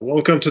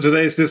Welcome to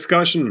today's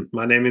discussion.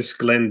 My name is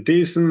Glenn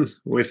Diesen.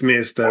 With me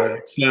is the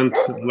excellent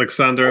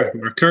Alexander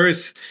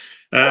Mercouris.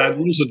 We're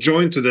also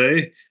joined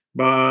today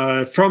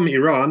from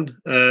Iran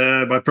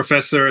by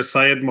Professor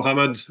Seyed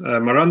Mohammad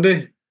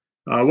Marandi.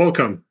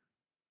 Welcome.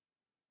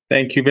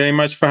 Thank you very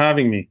much for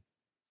having me.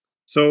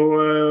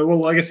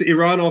 So, I guess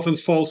Iran often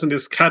falls in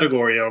this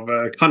category of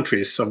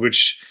countries of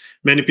which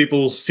many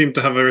people seem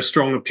to have a very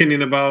strong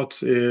opinion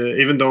about,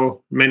 even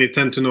though many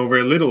tend to know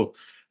very little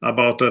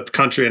about that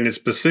country and its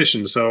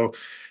position.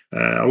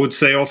 I would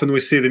say often we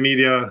see the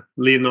media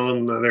lean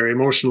on their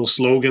emotional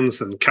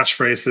slogans and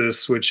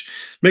catchphrases, which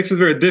makes it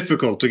very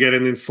difficult to get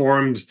an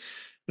informed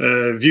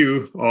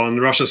view on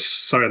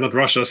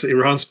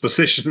Iran's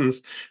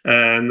positions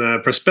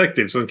and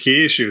perspectives on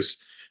key issues.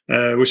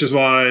 Which is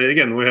why,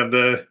 again, we have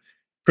the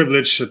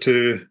privilege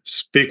to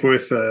speak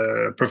with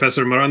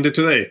Professor Marandi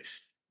today.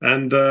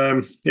 And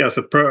as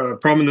a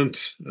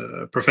prominent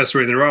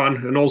professor in Iran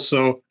and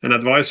also an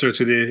advisor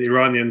to the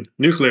Iranian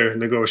nuclear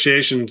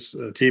negotiations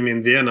team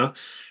in Vienna,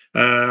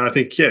 I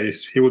think,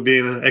 he would be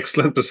in an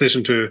excellent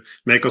position to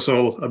make us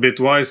all a bit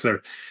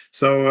wiser.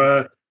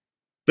 So,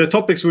 the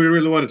topics we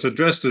really wanted to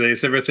address today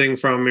is everything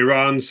from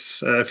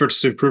Iran's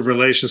efforts to improve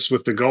relations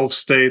with the Gulf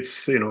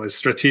states, a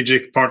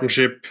strategic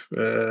partnership,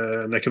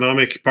 an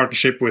economic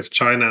partnership with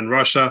China and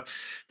Russia,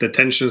 the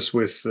tensions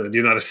with the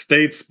United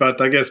States.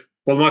 But I guess,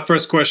 my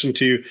first question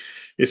to you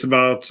is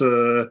about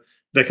the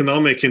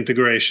economic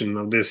integration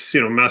of this,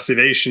 massive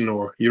Asian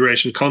or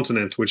Eurasian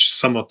continent, which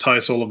somewhat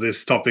ties all of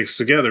these topics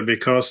together,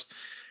 because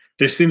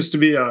there seems to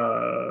be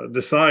a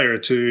desire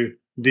to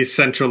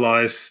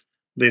decentralize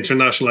the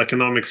international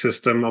economic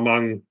system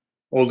among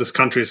all these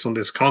countries on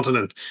this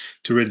continent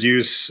to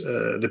reduce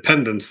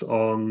dependence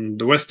on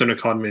the Western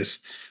economies.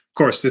 Of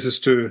course, this is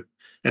to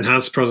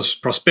enhance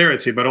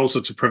prosperity, but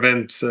also to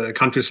prevent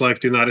countries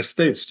like the United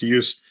States to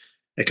use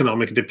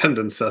economic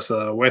dependence as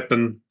a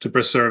weapon to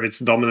preserve its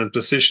dominant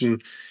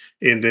position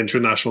in the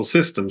international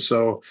system.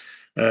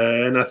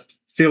 And I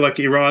feel like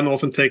Iran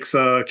often takes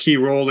a key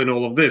role in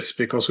all of this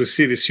because we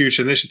see these huge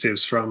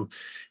initiatives from,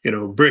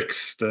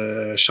 BRICS,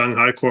 the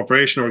Shanghai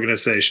Cooperation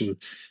Organization.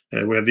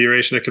 We have the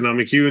Eurasian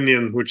Economic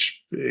Union,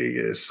 which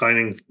is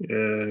signing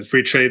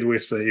free trade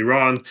with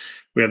Iran.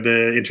 We have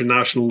the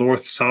International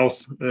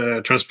North-South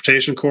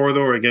Transportation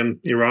Corridor, again,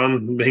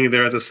 Iran being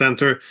there at the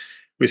center.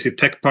 We see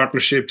tech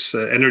partnerships,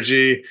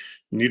 energy,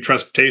 new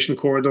transportation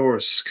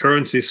corridors,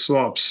 currency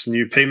swaps,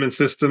 new payment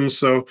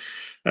systems.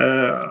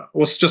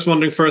 Was just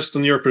wondering first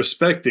on your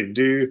perspective,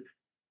 do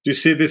you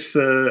see this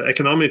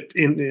economic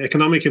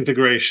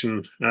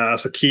integration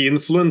as a key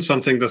influence,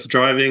 something that's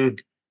driving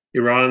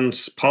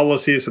Iran's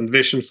policies and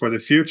vision for the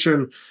future?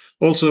 And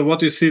also, what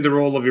do you see the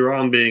role of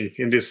Iran being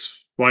in this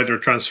wider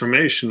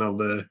transformation of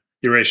the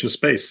Eurasian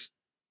space?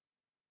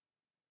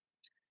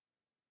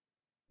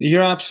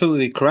 You're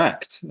absolutely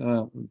correct.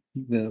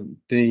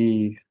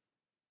 The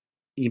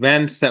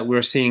events that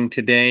we're seeing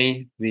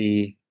today,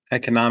 the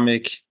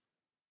economic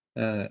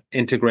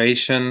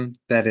integration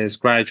that is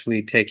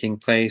gradually taking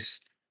place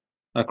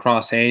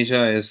across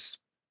Asia is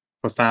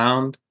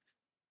profound.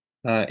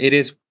 It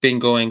has been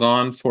going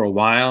on for a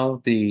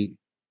while. The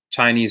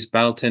Chinese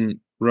Belt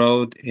and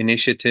Road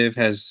Initiative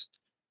has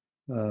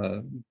uh,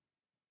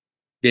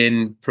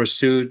 been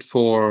pursued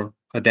for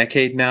a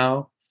decade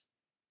now.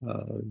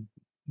 Uh,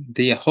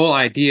 the whole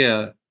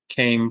idea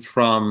came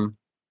from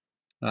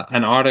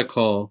an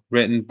article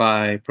written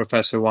by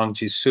Professor Wang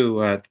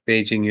Jisoo at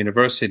Beijing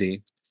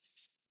University.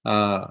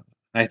 Uh,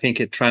 I think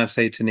it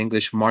translates in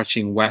English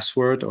 "marching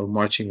westward" or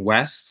 "marching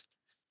west,"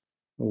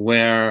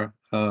 where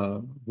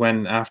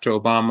when after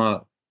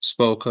Obama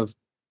spoke of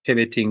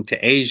pivoting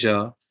to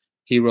Asia,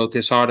 he wrote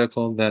this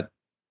article that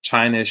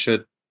China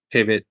should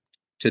pivot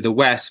to the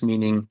West,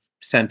 meaning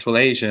Central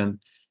Asian.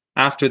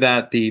 After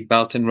that, the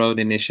Belt and Road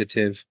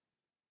Initiative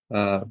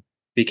uh,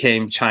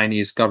 became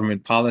Chinese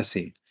government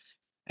policy.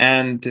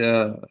 And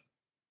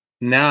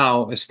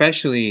now,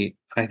 especially,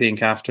 I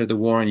think, after the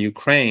war in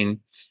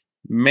Ukraine,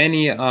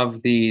 many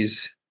of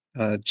these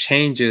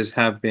changes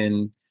have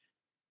been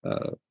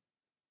uh,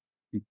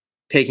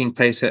 taking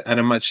place at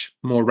a much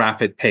more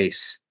rapid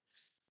pace.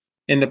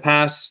 In the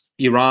past,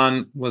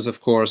 Iran was,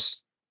 of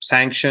course,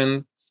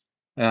 sanctioned.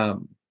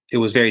 Um, it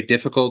was very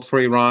difficult for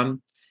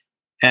Iran,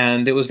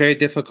 and it was very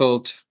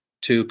difficult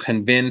to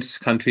convince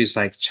countries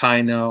like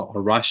China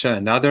or Russia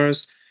and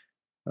others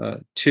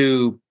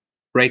to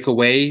break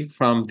away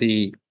from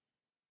the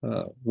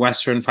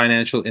Western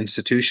financial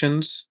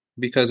institutions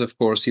because, of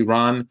course,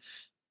 Iran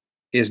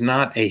is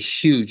not a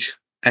huge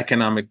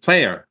economic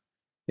player.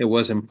 It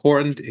was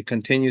important, it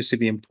continues to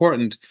be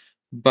important,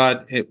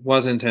 but it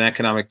wasn't an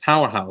economic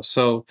powerhouse.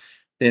 So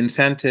the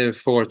incentive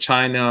for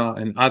China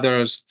and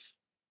others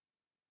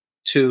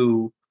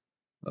to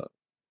uh,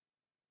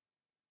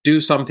 do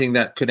something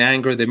that could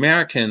anger the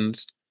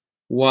Americans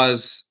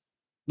was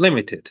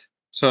limited.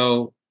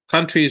 So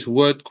countries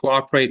would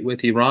cooperate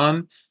with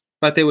Iran,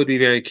 but they would be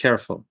very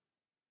careful.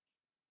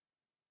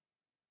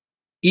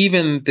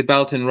 even the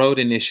Belt and Road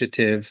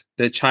Initiative,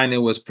 that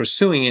China was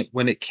pursuing it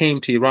when it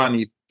came to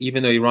Iran,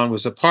 even though Iran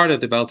was a part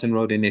of the Belt and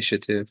Road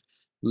Initiative,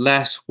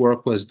 less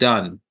work was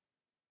done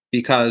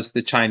because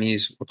the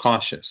Chinese were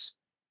cautious.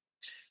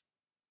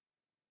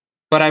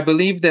 But I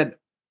believe that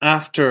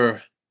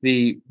after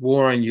the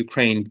war in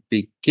Ukraine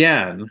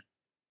began,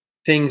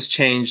 things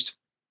changed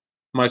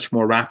much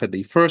more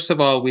rapidly. First of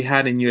all, we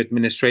had a new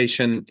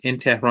administration in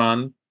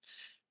Tehran.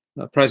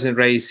 President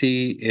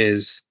Raisi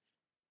is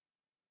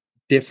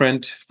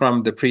different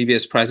from the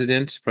previous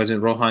president,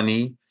 President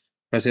Rouhani.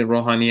 President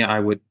Rouhani, I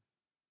would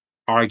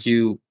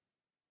argue,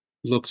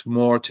 looked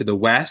more to the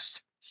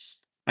West.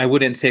 I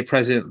wouldn't say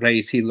President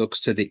Raisi looks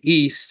to the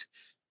East,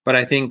 but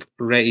I think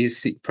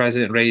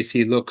President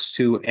Raisi looks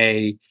to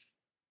a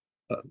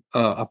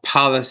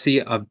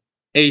policy of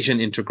Asian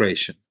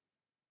integration.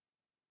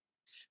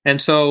 And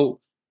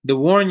so the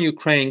war in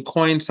Ukraine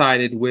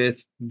coincided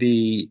with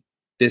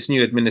this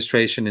new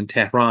administration in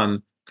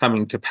Tehran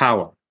coming to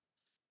power.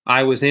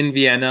 I was in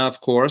Vienna,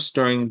 of course,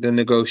 during the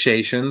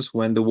negotiations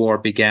when the war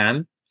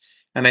began.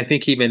 And I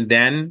think even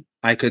then,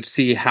 I could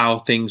see how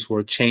things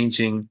were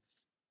changing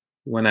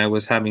when I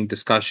was having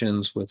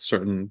discussions with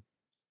certain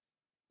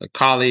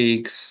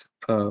colleagues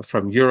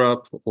from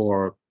Europe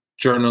or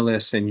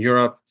journalists in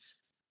Europe.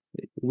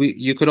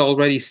 You could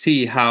already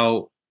see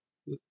how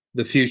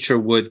the future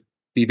would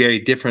be very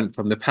different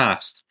from the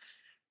past.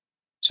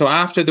 So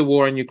after the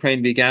war in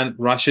Ukraine began,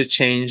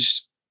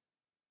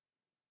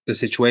 the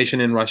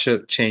situation in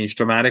Russia changed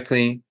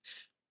dramatically.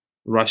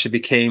 Russia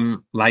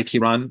became, like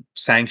Iran,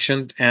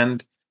 sanctioned,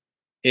 and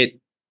it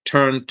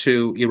turned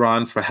to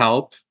Iran for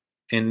help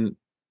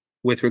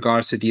with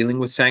regards to dealing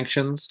with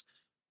sanctions.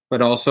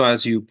 But also,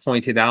 as you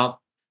pointed out,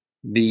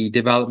 the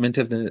development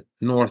of the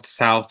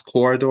North-South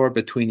corridor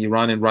between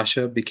Iran and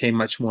Russia became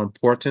much more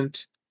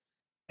important,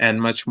 and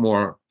much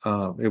more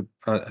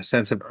a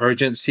sense of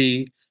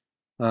urgency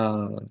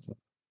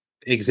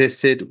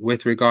existed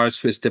with regards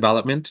to its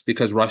development,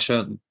 because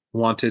Russia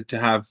wanted to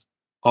have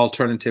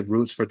alternative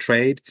routes for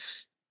trade.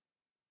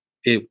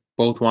 It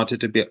both wanted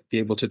to be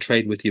able to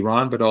trade with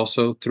Iran, but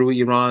also through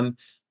Iran,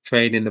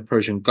 trade in the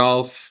Persian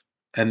Gulf,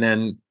 and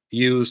then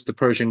use the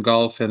Persian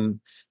Gulf and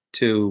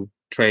to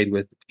trade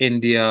with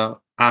India,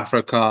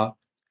 Africa,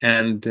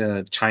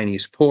 and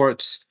Chinese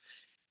ports,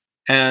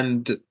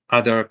 and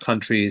other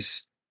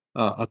countries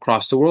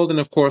across the world. And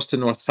of course, the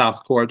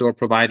North-South corridor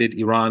provided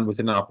Iran with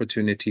an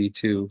opportunity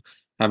to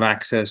have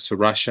access to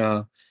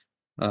Russia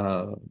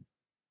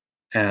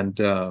and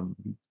the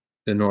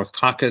North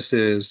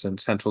Caucasus and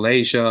Central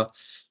Asia.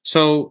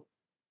 So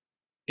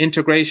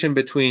integration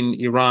between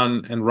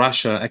Iran and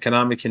Russia,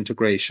 economic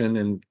integration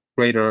and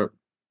greater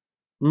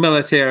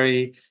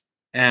military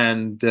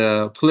and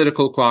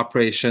political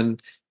cooperation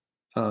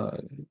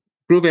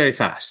grew very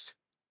fast.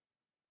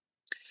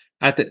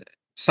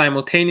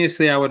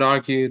 Simultaneously, I would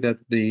argue that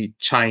the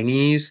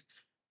Chinese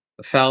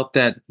felt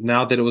that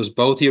now that it was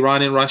both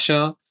Iran and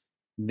Russia,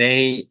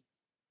 they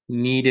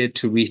needed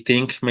to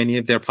rethink many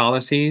of their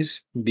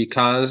policies,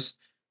 because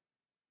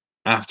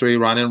after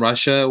Iran and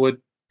Russia, it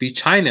would be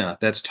China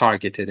that's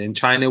targeted. And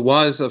China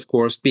was, of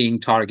course, being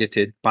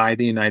targeted by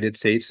the United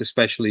States,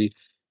 especially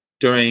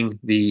during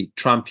the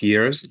Trump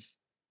years.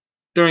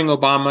 During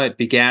Obama, it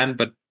began,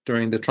 but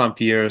during the Trump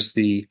years,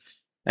 the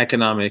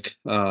economic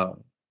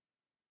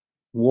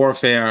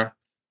warfare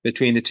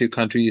between the two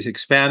countries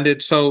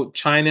expanded. So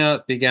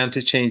China began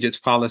to change its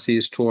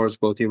policies towards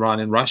both Iran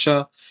and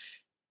Russia,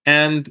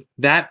 and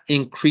that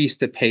increased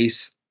the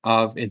pace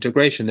of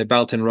integration. The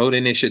Belt and Road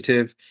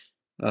Initiative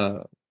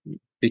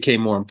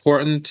became more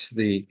important,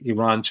 the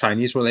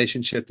Iran-Chinese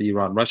relationship, the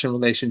Iran-Russian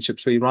relationship.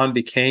 So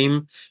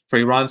for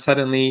Iran,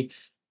 suddenly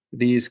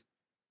these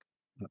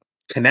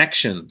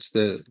connections,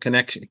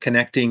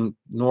 connecting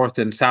North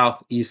and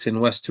South, East and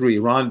West through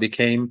Iran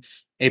became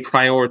a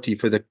priority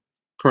for the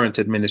current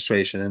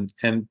administration.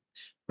 And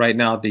right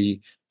now,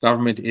 the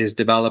government is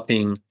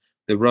developing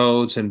the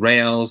roads and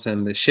rails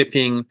and the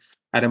shipping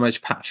at a much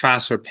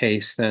faster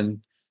pace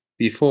than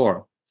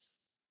before.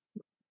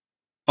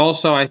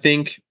 Also, I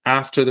think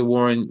after the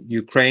war in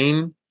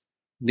Ukraine,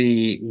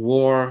 the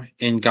war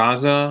in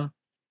Gaza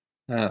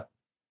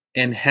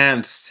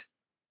enhanced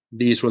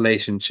these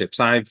relationships.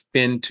 I've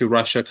been to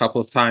Russia a couple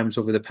of times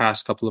over the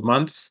past couple of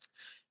months,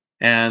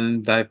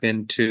 and I've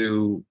been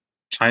to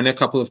China a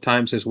couple of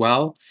times as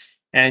well.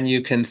 And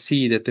you can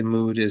see that the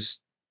mood is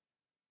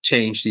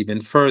changed even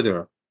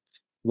further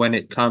when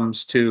it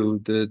comes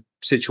to the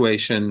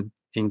situation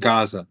in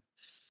Gaza.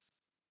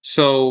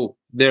 So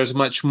there's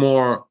much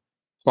more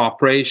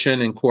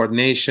cooperation and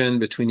coordination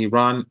between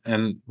Iran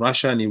and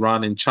Russia, and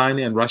Iran and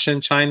China, and Russia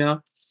and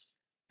China.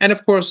 And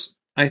of course,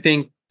 I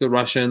think the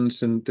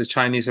Russians and the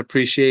Chinese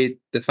appreciate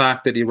the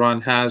fact that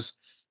Iran has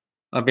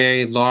a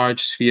very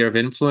large sphere of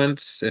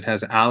influence. It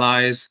has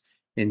allies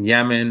in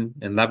Yemen,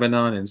 in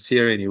Lebanon, in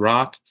Syria, in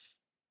Iraq.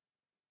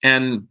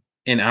 And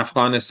in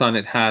Afghanistan,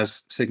 it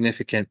has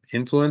significant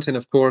influence. And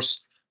of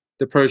course,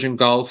 the Persian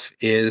Gulf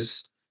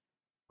is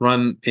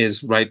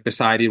right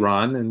beside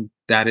Iran, and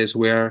that is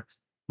where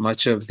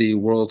much of the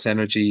world's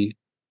energy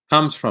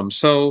comes from.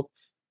 So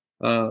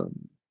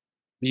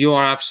you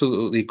are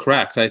absolutely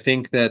correct. I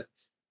think that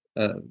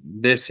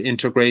this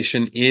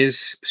integration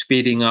is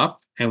speeding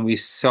up, and we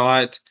saw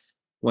it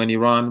when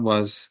Iran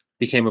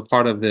became a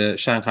part of the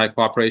Shanghai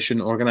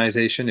Cooperation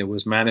Organization. It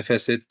was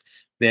manifested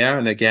there,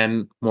 and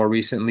again more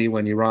recently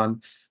when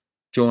Iran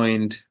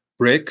joined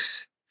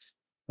BRICS.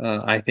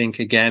 I think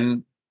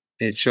again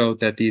it showed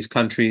that these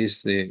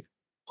countries, the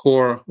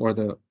core or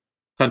the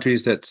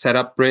countries that set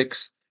up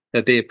BRICS,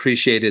 that they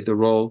appreciated the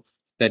role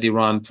that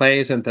Iran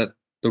plays and that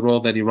the role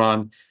that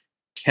Iran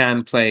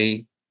can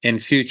play in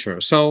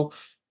future. So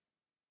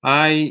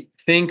I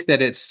think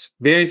that it's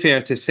very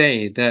fair to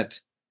say that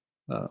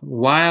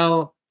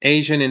while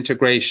Asian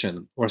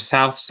integration or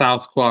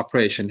South-South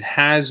cooperation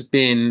has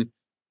been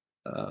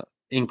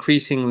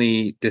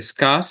increasingly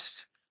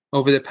discussed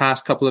over the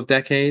past couple of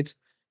decades,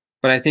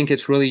 but I think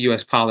it's really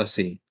U.S.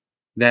 policy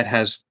that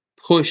has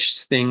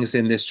pushed things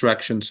in this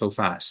direction so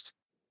fast.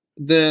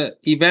 The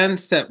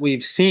events that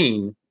we've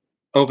seen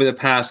over the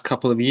past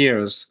couple of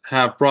years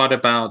have brought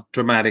about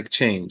dramatic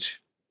change,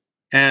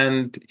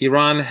 and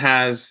Iran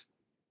has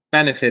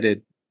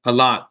benefited a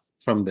lot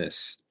from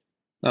this.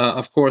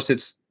 Of course,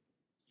 it's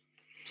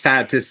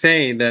sad to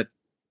say that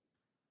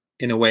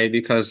in a way,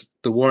 because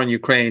the war in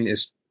Ukraine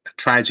is a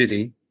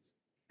tragedy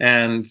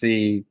and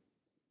the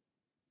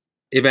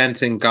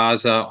events in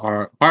Gaza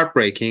are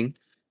heartbreaking.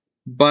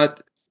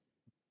 But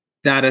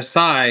that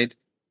aside,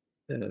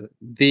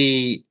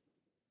 the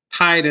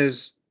tide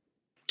has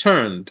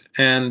turned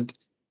and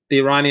the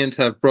Iranians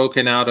have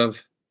broken out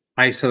of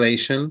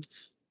isolation.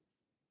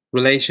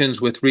 Relations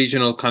with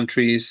regional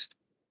countries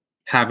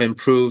have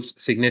improved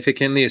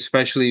significantly,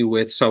 especially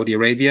with Saudi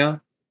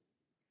Arabia.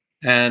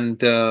 And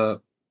the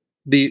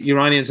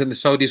Iranians and the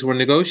Saudis were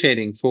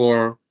negotiating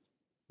for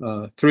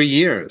 3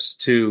 years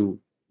to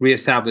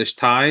reestablish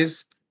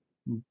ties,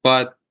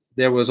 but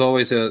there was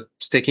always a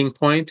sticking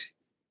point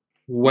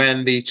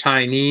when the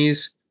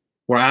Chinese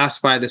were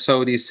asked by the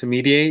Saudis to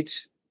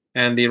mediate,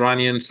 and the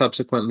Iranians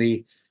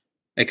subsequently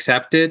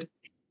accepted.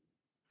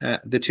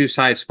 The two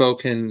sides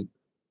spoke in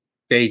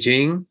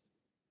Beijing,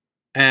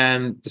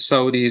 and the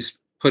Saudis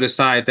put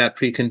aside that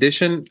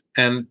precondition,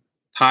 and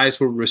ties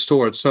were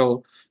restored.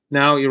 So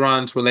now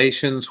Iran's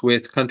relations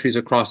with countries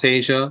across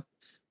Asia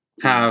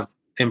have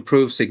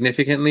improved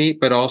significantly,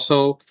 but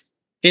also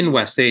in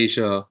West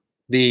Asia,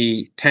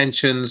 the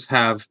tensions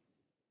have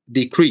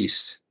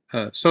decreased.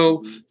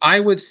 So I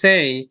would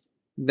say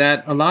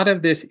that a lot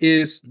of this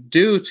is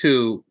due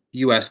to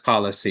US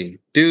policy,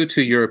 due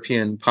to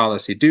European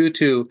policy, due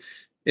to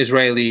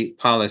Israeli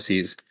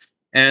policies,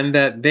 and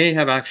that they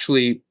have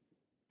actually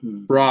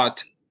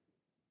brought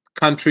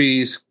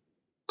countries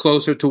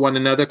closer to one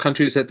another,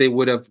 countries that they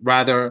would have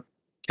rather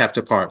kept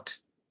apart.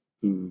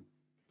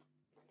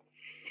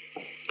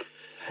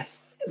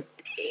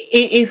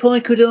 If I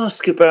could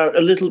ask about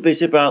a little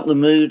bit about the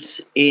mood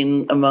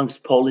in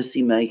amongst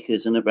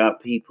policymakers and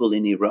about people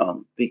in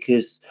Iran,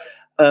 because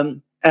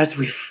as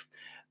we've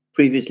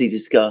previously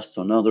discussed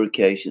on other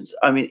occasions,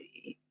 I mean,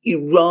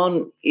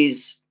 Iran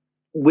is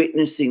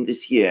witnessing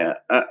this year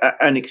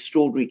an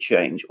extraordinary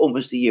change,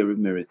 almost a year of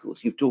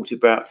miracles. You've talked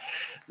about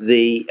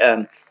the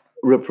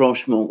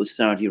rapprochement with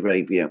Saudi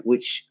Arabia,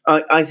 which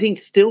I think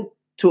still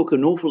took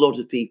an awful lot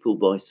of people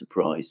by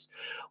surprise.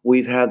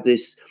 We've had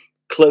this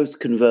close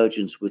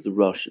convergence with the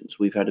Russians.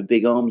 We've had a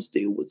big arms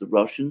deal with the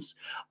Russians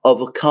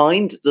of a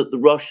kind that the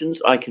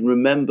Russians, I can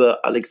remember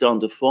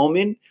Alexander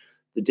Fomin,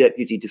 the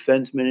deputy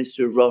defense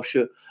minister of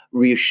Russia,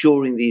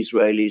 reassuring the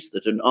Israelis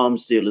that an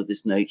arms deal of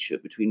this nature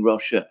between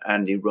Russia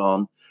and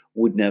Iran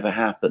would never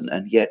happen.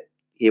 And yet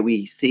here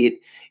we see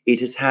it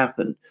has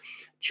happened.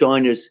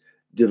 China's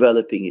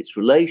developing its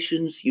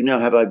relations. You now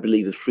have, I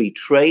believe, a free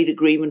trade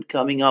agreement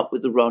coming up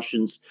with the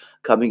Russians,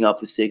 coming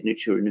up for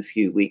signature in a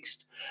few weeks.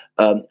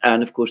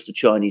 And of course, the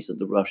Chinese and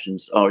the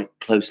Russians are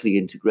closely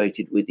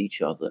integrated with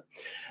each other.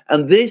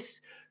 And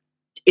this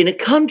in a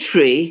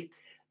country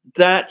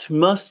that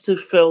must have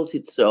felt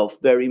itself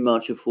very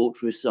much a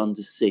fortress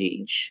under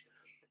siege,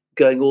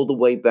 going all the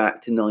way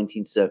back to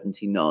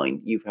 1979.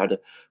 You've had a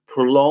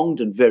prolonged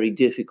and very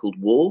difficult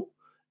war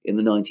in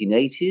the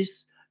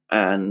 1980s.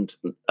 And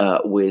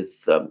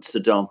with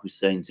Saddam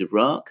Hussein's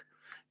Iraq.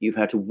 You've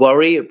had to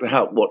worry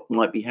about what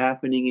might be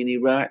happening in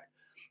Iraq.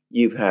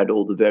 You've had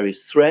all the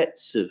various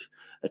threats of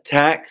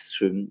attacks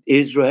from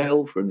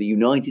Israel, from the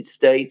United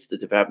States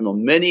that have happened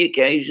on many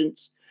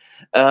occasions.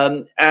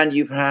 And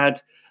you've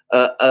had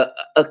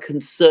a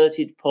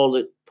concerted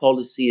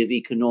policy of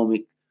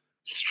economic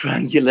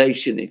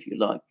strangulation, if you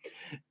like.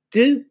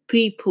 Do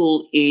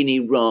people in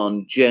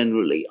Iran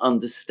generally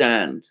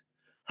understand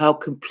how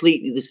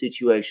completely the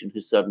situation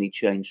has suddenly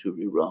changed for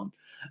Iran?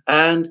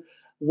 And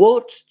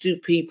what do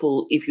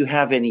people, if you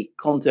have any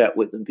contact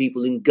with them,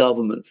 people in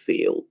government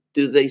feel?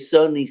 Do they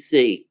suddenly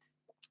see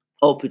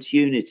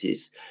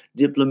opportunities,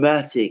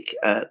 diplomatic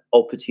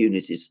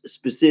opportunities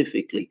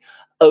specifically,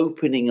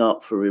 opening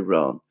up for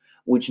Iran,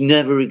 which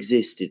never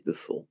existed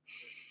before?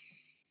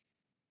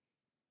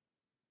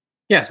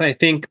 Yes, I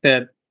think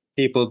that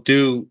people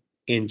do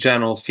in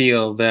general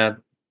feel that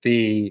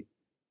the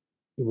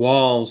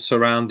walls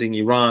surrounding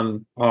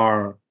Iran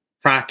are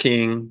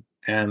cracking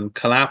and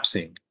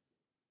collapsing,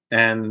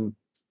 and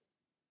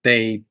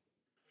they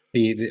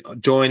the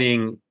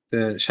joining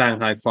the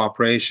Shanghai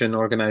Cooperation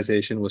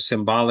Organization was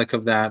symbolic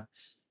of that.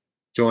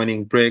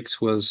 Joining BRICS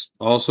was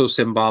also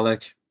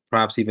symbolic,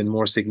 perhaps even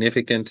more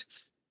significant,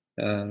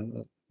 uh,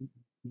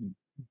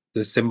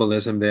 the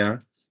symbolism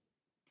there.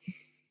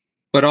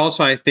 But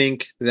also, I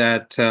think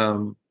that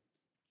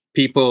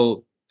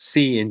people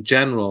see in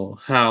general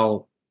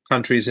how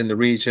countries in the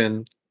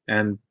region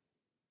and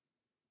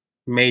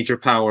major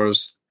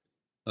powers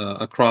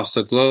across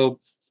the globe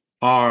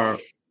are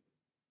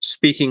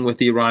speaking with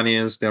the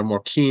Iranians. They're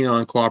more keen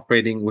on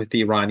cooperating with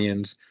the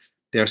Iranians.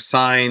 There are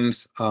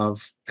signs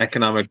of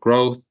economic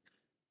growth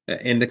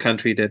in the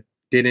country that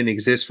didn't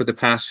exist for the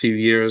past few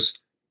years.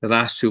 The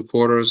last 2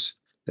 quarters,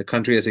 the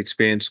country has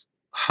experienced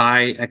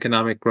high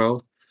economic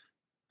growth.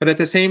 But at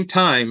the same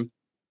time,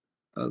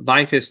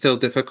 life is still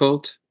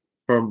difficult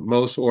for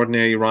most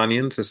ordinary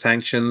Iranians. The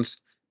sanctions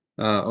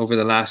over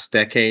the last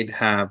decade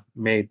have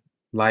made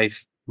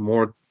life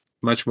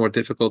much more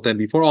difficult than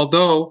before.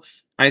 Although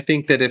I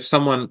think that if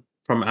someone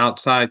from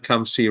outside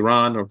comes to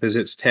Iran or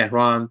visits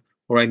Tehran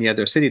or any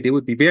other city, they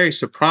would be very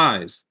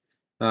surprised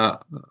uh,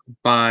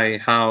 by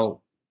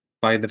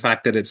the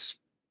fact that it's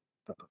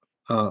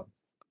uh,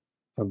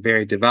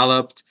 very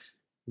developed,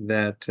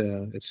 that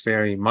it's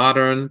very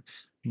modern.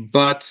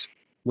 But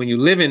when you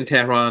live in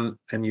Tehran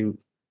and you,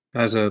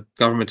 as a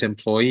government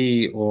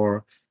employee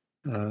or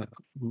uh,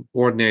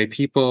 ordinary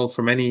people,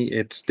 for many,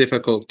 it's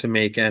difficult to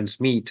make ends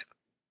meet,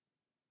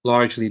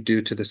 largely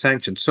due to the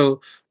sanctions.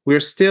 So we're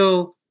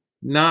still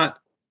not,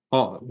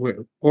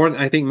 or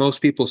I think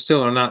most people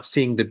still are not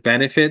seeing the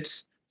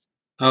benefits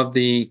of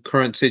the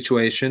current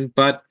situation.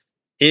 But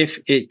if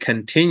it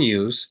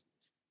continues,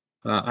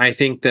 I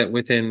think that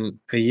within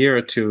a year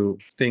or two,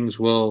 things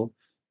will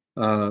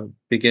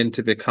begin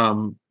to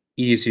become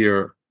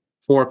easier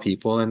for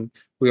people. And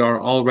we are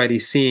already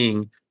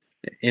seeing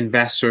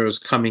investors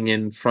coming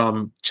in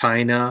from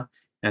China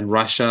and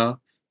Russia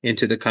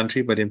into the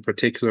country, but in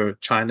particular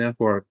China,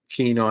 who are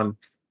keen on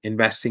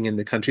investing in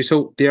the country.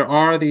 So there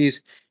are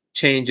these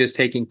changes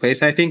taking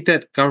place. I think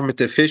that government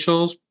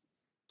officials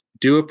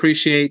do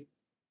appreciate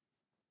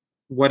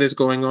what is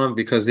going on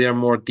because they are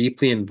more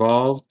deeply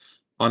involved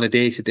on a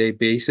day-to-day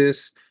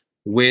basis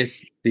with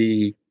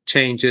the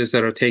changes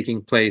that are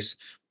taking place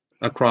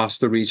across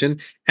the region.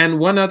 And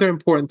one other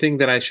important thing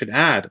that I should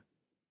add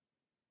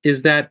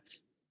is that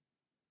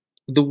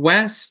the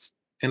West,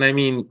 and I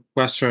mean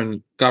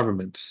Western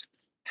governments,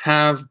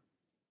 have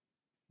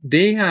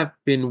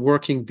been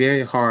working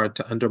very hard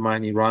to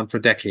undermine Iran for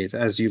decades,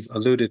 as you've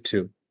alluded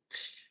to.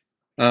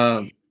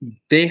 Uh,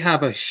 they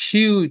have a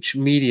huge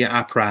media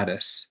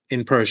apparatus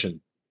in Persian,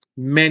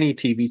 many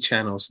TV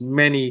channels,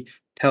 many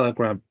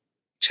Telegram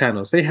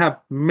channels. They have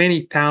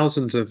many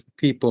thousands of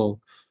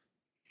people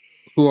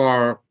who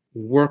are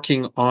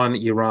working on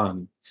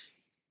Iran,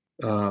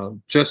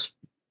 just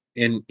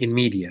in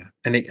media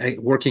and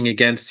working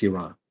against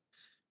Iran.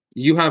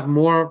 You have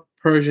more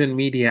Persian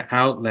media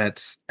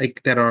outlets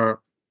that are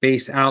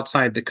based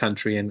outside the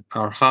country and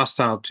are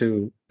hostile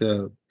to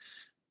the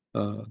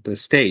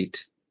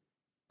state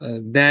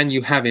than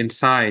you have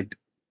inside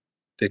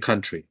the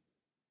country.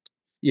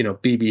 You know,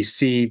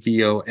 BBC,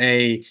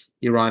 VOA,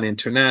 Iran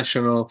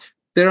International.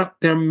 There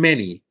are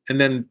many, and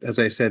then, as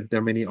I said, there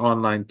are many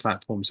online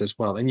platforms as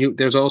well. And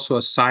there's also a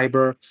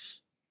cyber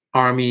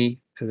army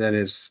that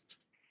is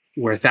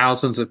where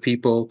thousands of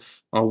people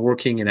are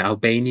working in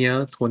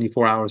Albania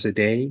 24 hours a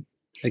day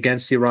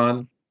against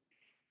Iran,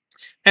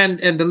 and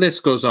the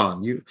list goes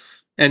on. You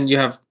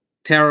have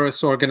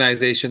terrorist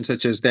organizations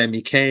such as the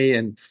MEK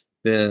and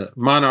the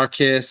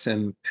monarchists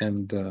and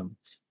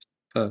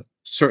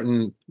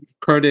certain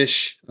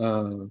Kurdish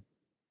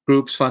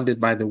groups funded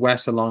by the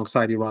West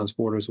alongside Iran's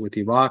borders with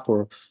Iraq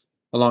or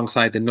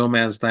alongside the no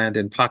man's land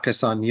in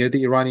Pakistan near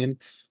the Iranian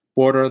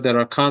border that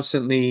are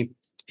constantly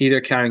either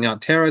carrying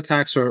out terror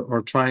attacks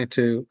or trying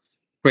to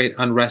create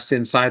unrest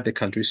inside the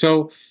country.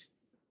 So,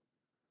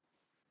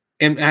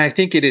 and I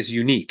think it is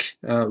unique.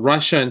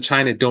 Russia and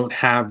China don't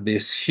have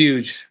this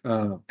huge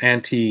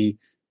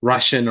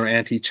anti-Russian or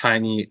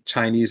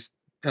anti-Chinese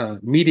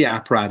media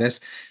apparatus,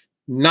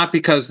 not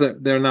because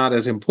they're not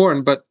as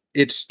important, but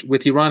it's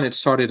with Iran, it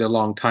started a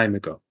long time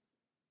ago.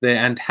 The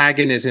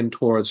antagonism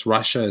towards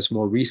Russia is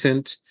more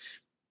recent.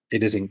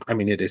 It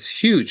is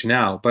huge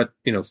now, but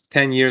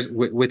 10 years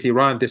with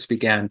Iran, this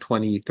began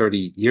 20,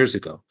 30 years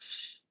ago.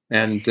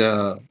 And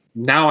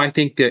now I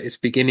think that it's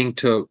beginning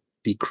to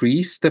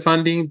decrease the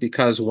funding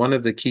because one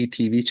of the key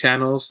TV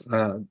channels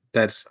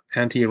that's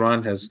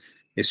anti-Iran is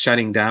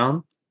shutting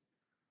down.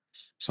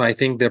 So I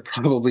think they're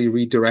probably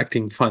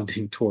redirecting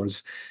funding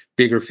towards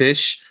bigger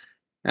fish.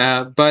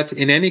 But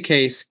in any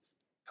case,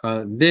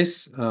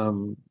 this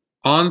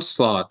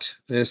onslaught,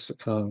 this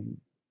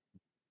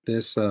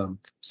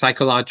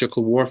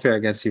psychological warfare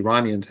against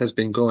Iranians has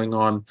been going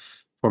on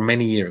for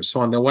many years. So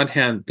on the one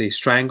hand, they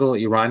strangle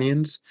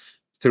Iranians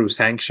through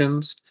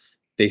sanctions.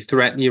 They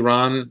threaten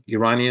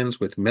Iranians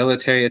with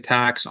military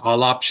attacks.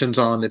 All options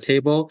are on the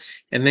table.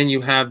 And then you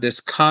have this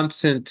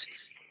constant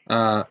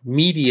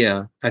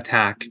media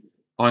attack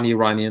on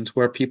Iranians,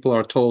 where people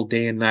are told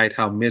day and night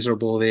how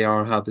miserable they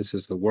are, how this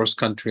is the worst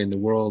country in the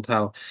world,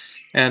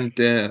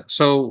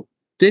 so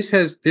this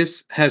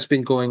has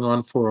been going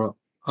on for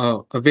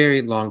a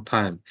very long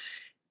time,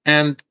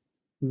 and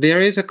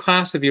there is a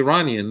class of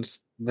Iranians,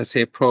 let's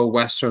say a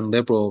pro-Western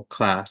liberal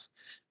class,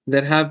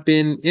 that have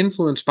been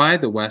influenced by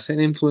the West and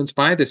influenced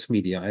by this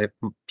media. I have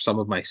some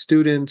of my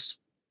students,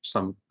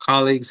 some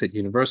colleagues at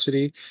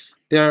university,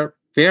 they're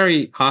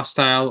very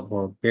hostile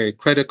or very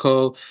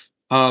critical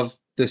of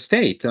the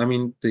state. I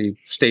mean, the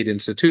state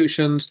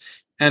institutions,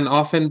 and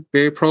often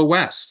very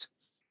pro-West.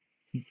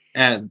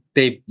 And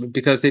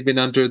because they've been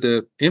under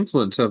the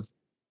influence of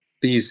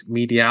these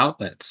media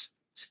outlets,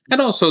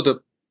 and also the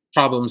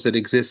problems that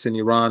exist in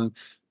Iran,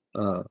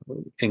 uh,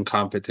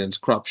 incompetence,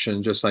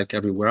 corruption, just like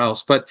everywhere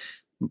else, but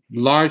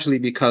largely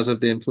because of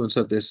the influence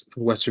of this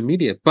Western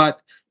media.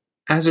 But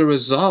as a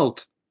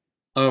result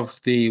of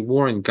the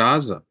war in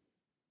Gaza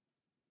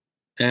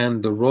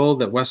and the role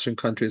that Western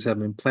countries have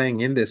been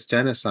playing in this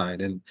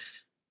genocide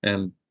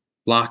and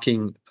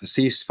blocking a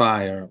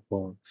ceasefire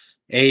or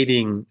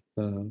aiding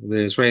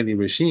the Israeli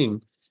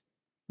regime,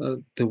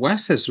 the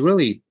West has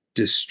really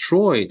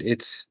destroyed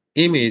its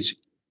image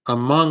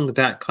among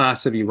that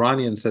class of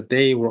Iranians that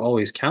they were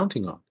always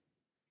counting on.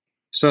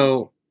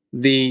 So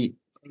the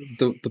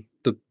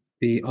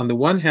on the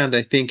one hand,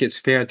 I think it's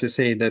fair to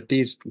say that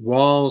these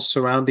walls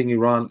surrounding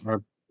Iran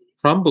are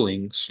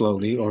crumbling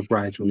slowly or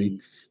gradually.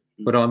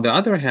 But on the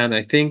other hand,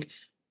 I think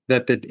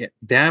that the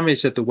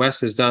damage that the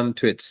West has done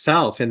to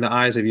itself in the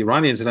eyes of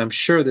Iranians, and I'm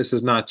sure this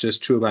is not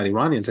just true about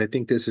Iranians, I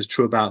think this is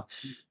true about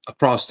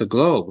across the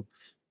globe.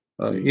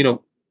 You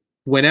know,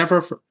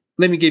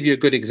 let me give you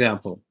a good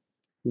example.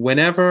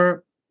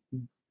 Whenever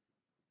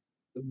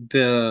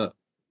the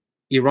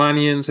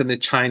Iranians and the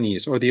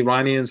Chinese, or the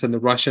Iranians and the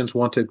Russians,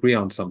 want to agree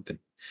on something,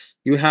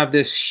 you have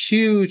this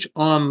huge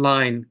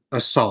online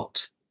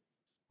assault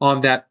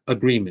on that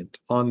agreement,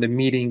 on the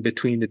meeting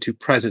between the two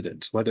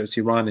presidents, whether it's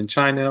Iran and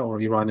China or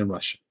Iran and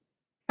Russia,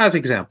 as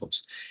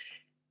examples,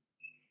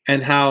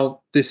 and how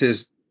this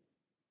is,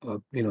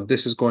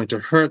 this is going to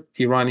hurt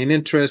Iranian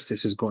interests.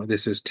 This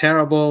is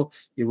terrible.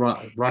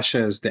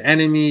 Russia is the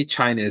enemy.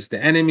 China is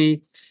the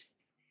enemy.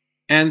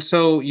 And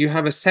so you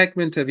have a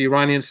segment of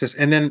Iranians,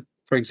 and then,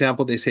 for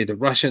example, they say the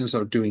Russians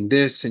are doing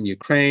this in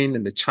Ukraine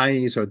and the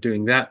Chinese are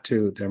doing that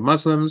to their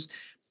Muslims.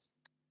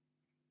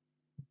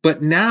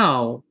 But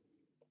now,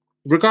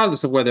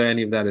 regardless of whether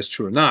any of that is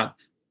true or not,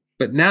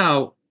 but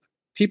now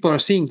people are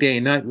seeing day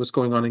and night what's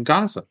going on in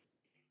Gaza.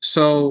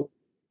 So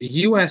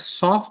U.S.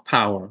 soft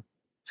power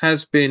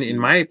has been, in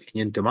my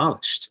opinion,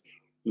 demolished.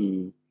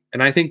 And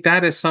I think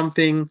that is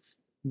something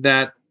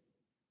that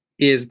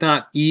is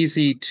not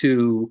easy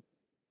to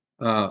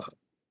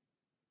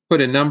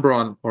put a number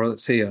on, or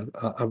let's say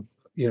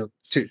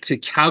to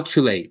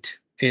calculate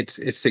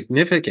its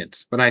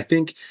significance. But I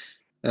think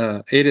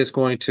it is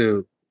going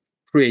to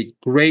create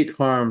great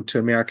harm to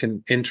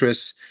American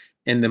interests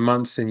in the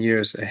months and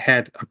years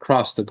ahead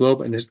across the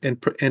globe, and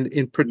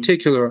in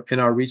particular in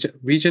our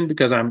region,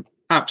 because I'm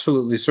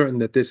absolutely certain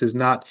that this is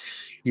not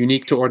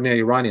unique to ordinary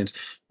Iranians.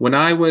 When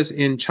I was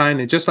in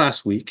China just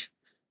last week,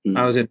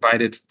 I was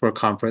invited for a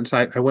conference.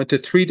 I went to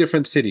 3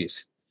 different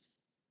cities.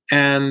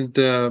 And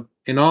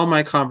in all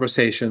my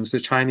conversations, the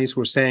Chinese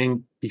were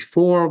saying,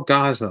 before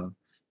Gaza,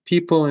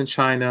 people in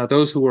China,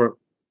 those who were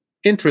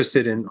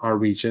interested in our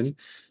region,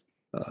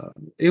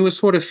 it was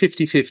sort of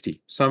 50-50.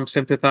 Some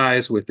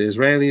sympathize with the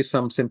Israelis,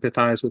 some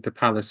sympathize with the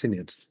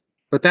Palestinians.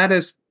 But that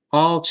has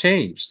all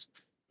changed.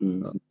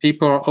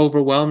 People are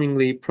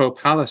overwhelmingly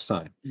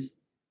pro-Palestine.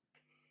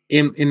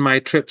 In my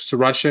trips to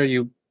Russia,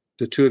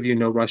 the two of you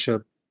know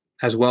Russia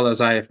as well as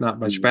I, if not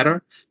much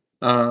better.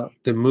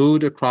 The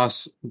mood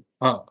across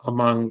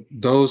among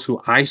those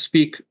who I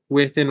speak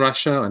with in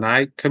Russia and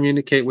I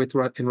communicate with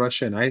in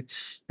Russia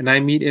and I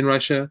meet in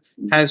Russia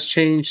has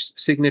changed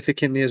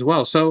significantly as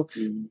well. So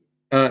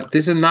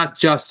this is not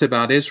just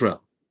about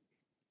Israel.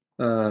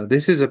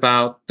 This is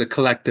about the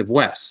collective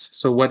West.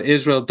 So what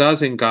Israel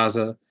does in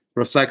Gaza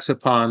reflects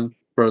upon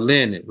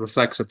Berlin, it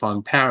reflects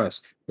upon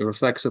Paris, it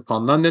reflects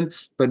upon London,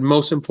 but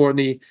most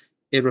importantly,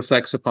 it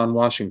reflects upon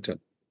Washington.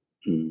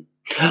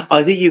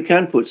 I think you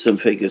can put some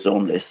figures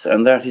on this,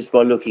 and that is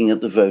by looking at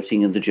the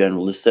voting in the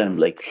General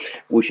Assembly,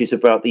 which is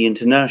about the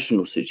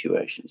international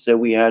situation. So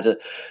we had a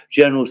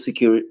General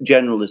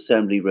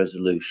Assembly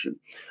resolution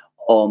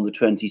on the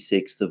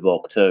 26th of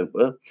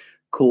October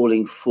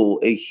calling for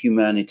a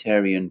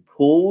humanitarian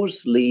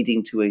pause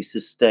leading to a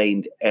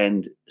sustained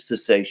end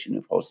cessation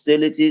of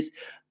hostilities,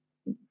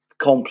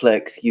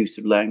 complex use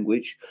of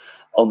language.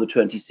 On the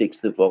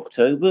 26th of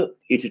October,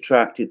 it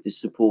attracted the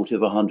support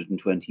of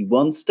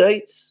 121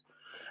 states.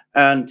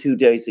 And 2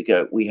 days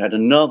ago, we had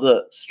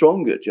another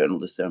stronger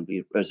General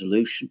Assembly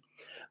resolution,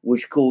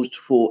 which called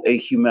for a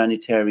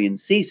humanitarian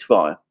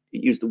ceasefire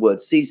it used the word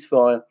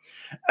ceasefire,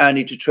 and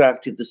it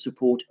attracted the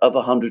support of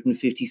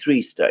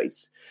 153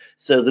 states.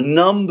 So the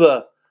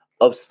number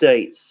of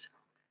states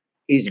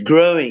is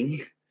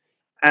growing,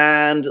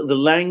 and the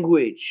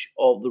language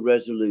of the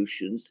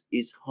resolutions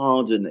is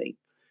hardening.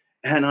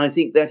 And I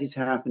think that is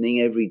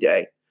happening every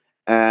day.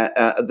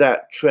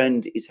 That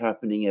trend is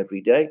happening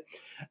every day.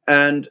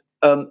 And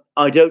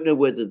I don't know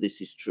whether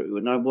this is true.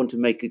 And I want to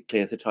make it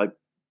clear that I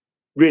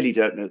really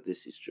don't know if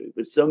this is true.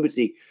 But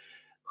somebody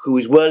who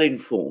is well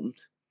informed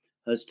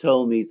has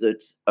told me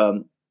that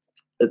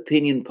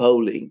opinion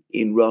polling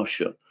in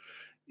Russia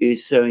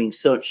is showing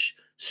such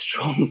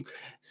strong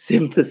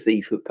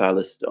sympathy for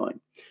Palestine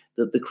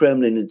that the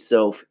Kremlin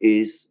itself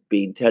is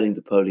been telling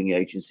the polling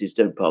agencies,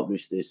 don't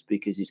publish this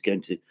because it's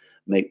going to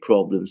make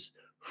problems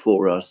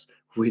for us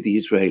with the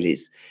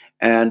Israelis.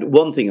 And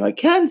one thing I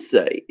can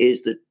say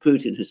is that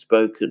Putin has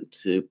spoken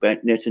to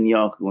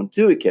Netanyahu on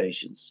 2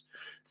 occasions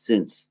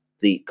since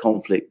the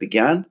conflict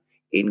began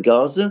in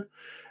Gaza.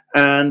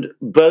 And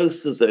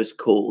both of those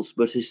calls,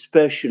 but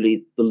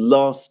especially the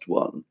last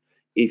one,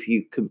 if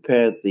you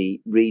compare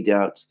the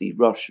readouts, the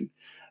Russian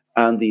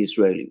and the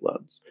Israeli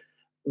ones,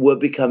 were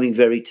becoming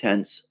very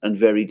tense and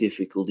very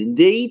difficult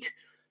indeed.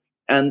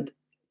 And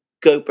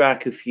go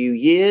back a few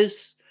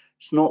years,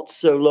 it's not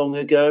so long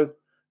ago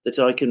that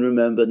I can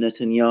remember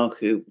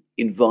Netanyahu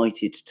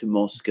invited to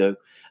Moscow,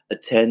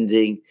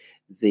 attending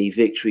the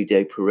Victory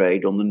Day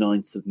parade on the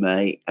 9th of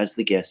May as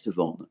the guest of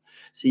honor.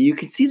 So you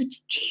can see the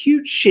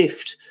huge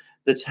shift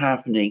that's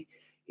happening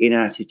in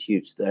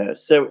attitudes there.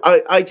 So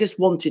I just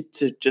wanted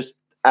to just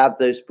add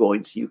those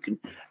points. You can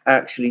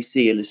actually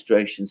see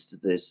illustrations to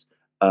this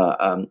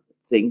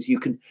things. You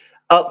can,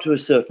 up to a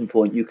certain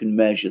point, you can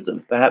measure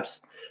them, perhaps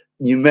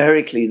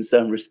numerically in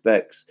some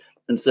respects,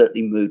 and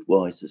certainly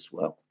mood-wise as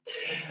well.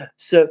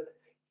 So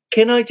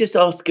can I just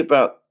ask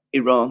about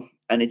Iran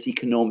and its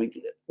economic...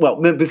 Well,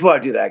 before I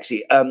do that,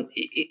 actually,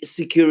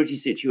 security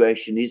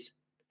situation is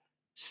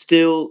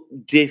still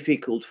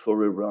difficult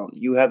for Iran.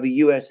 You have a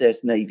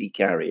USS Navy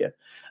carrier,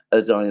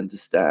 as I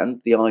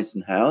understand. The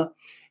Eisenhower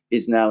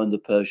is now in the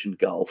Persian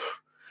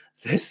Gulf.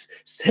 There's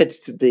said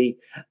to be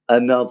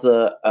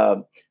another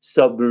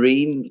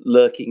submarine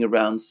lurking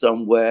around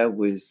somewhere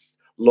with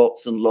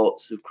lots and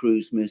lots of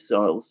cruise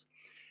missiles.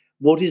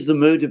 What is the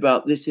mood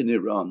about this in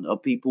Iran? Are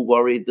people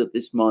worried that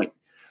this might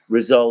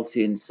result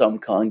in some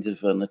kind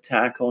of an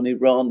attack on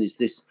Iran? Is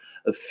this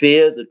a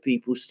fear that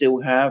people still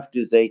have?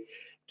 Do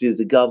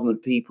the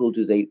government people,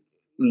 do they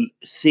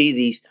see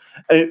these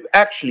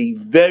actually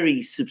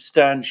very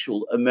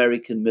substantial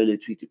American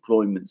military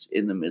deployments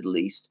in the Middle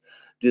East?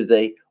 Do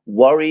they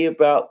worry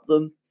about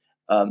them?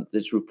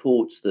 There's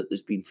reports that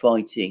there's been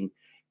fighting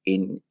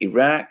in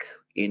Iraq,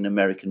 in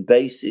American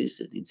bases,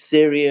 and in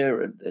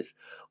Syria, and there's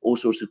all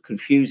sorts of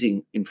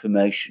confusing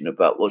information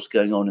about what's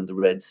going on in the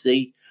Red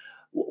Sea.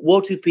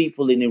 What do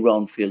people in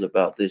Iran feel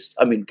about this?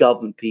 I mean,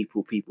 government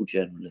people, people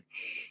generally.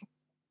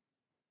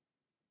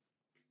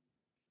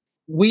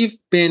 We've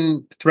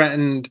been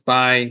threatened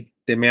by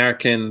the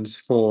Americans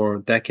for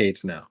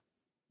decades now.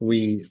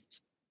 We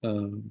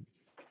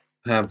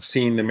have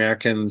seen the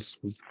Americans,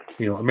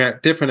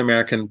 different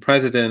American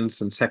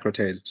presidents and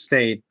secretaries of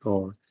state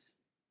or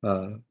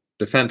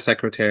defense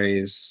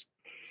secretaries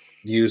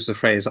use the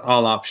phrase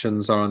all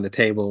options are on the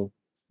table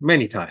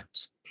many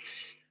times.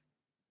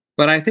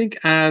 But I think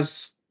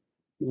as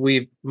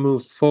we've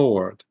moved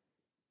forward,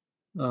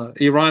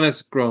 Iran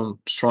has grown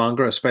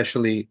stronger,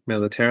 especially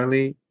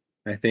militarily.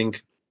 I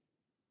think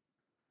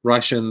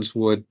Russians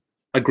would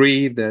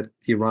agree that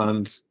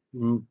Iran's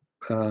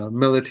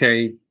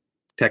military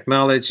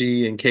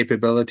technology and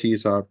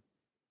capabilities are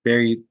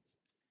very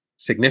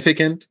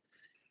significant,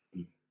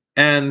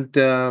 and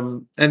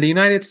the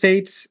United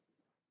States,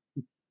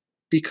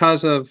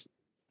 because of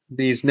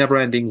these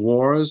never-ending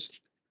wars,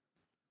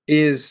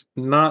 is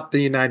not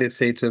the United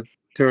States of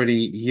 30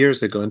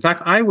 years ago. In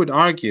fact, I would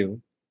argue,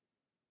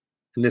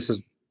 and this is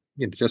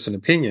just an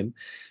opinion,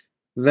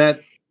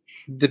 that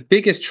the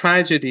biggest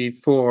tragedy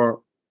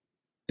for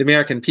the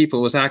American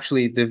people was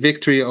actually the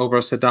victory over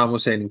Saddam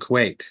Hussein in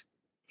Kuwait.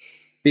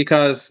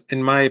 Because,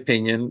 in my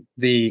opinion,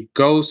 the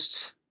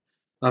ghosts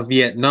of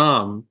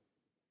Vietnam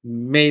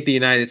made the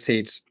United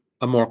States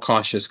a more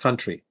cautious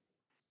country.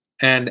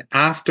 And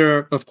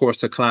after, of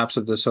course, the collapse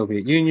of the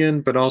Soviet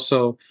Union, but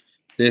also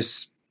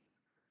this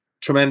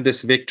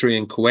tremendous victory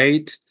in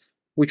Kuwait,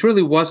 which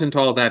really wasn't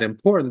all that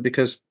important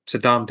because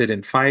Saddam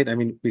didn't fight. I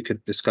mean, we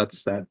could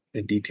discuss that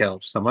in detail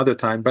some other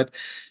time. But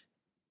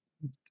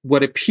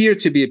what appeared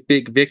to be a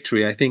big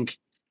victory, I think,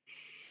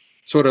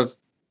 sort of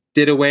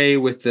did away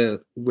with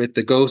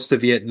the ghost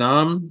of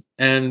Vietnam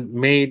and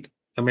made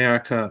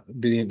America,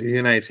 the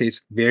United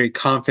States, very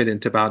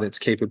confident about its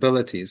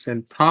capabilities.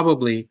 And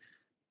probably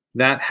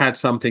that had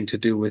something to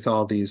do with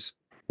all these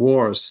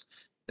wars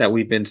that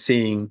we've been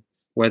seeing,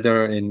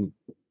 whether in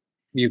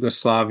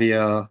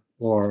Yugoslavia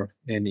or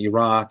in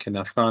Iraq and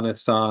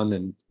Afghanistan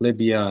and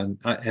Libya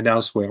and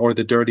elsewhere, or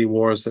the dirty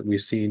wars that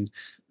we've seen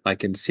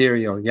like in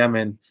Syria or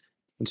Yemen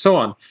and so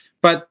on.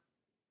 But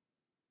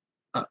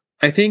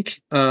I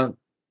think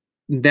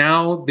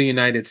now the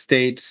United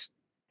States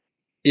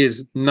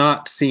is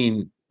not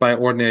seen by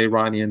ordinary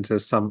Iranians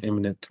as some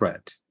imminent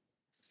threat.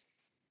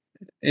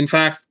 In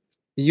fact,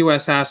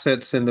 U.S.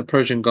 assets in the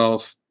Persian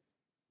Gulf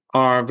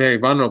are very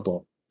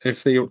vulnerable.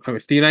 If the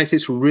United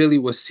States really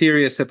was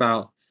serious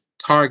about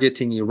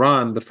targeting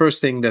Iran, the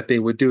first thing that they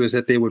would do is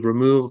that they would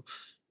remove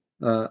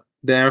the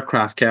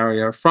aircraft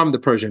carrier from the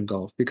Persian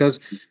Gulf, because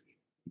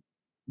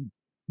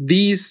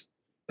this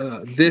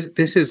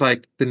is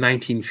like the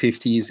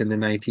 1950s and the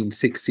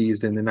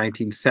 1960s and the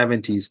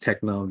 1970s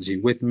technology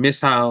with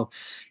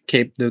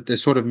the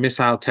sort of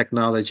missile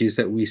technologies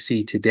that we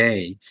see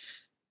today.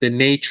 The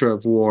nature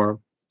of war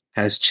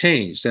has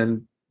changed,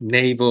 and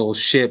naval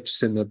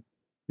ships in the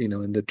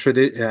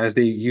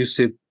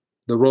the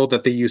role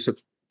that they used to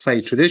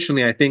play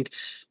traditionally, I think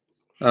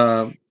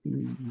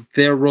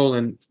their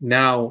role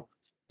now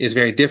is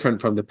very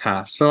different from the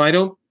past. So I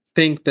don't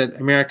think that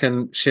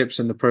American ships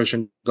in the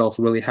Persian Gulf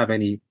really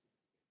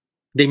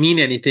they mean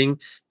anything,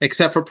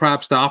 except for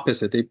perhaps the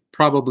opposite. They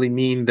probably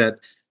mean that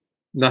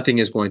nothing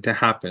is going to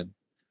happen.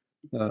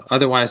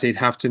 Otherwise, they'd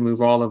have to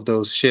move all of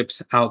those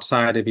ships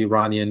outside of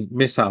Iranian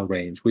missile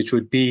range, which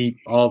would be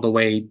all the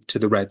way to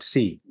the Red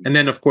Sea. And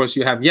then, of course,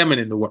 you have Yemen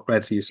in the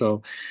Red Sea.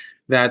 So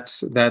that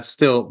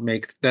still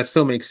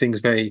makes things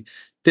very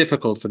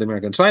difficult for the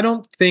Americans. So I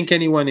don't think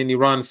anyone in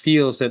Iran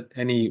feels that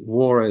any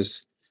war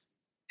is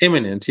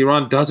imminent.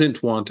 Iran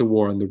doesn't want a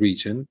war in the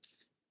region.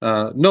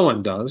 No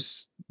one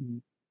does.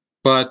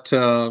 But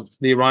the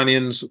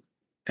Iranians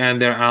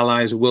and their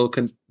allies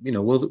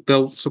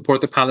they'll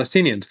support the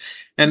Palestinians.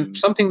 And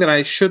something that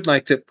I should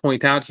like to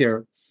point out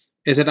here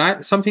is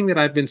that something that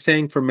I've been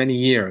saying for many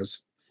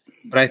years,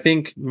 but I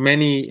think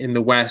many in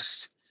the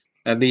West,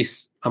 at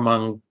least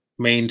among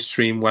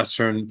mainstream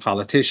Western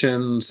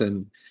politicians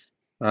and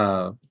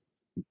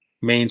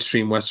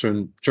mainstream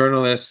Western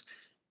journalists,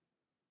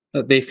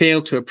 they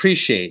fail to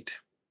appreciate,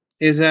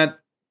 is that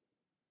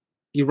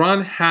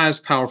Iran has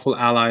powerful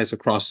allies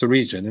across the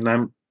region. And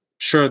I'm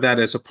sure that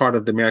is a part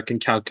of the American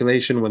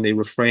calculation when they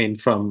refrain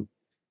from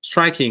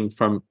striking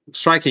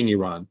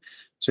Iran.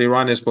 So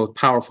Iran is both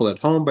powerful at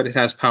home, but it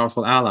has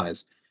powerful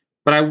allies.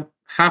 But I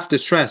have to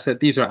stress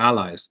that these are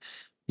allies.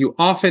 You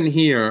often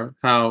hear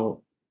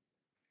how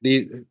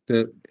the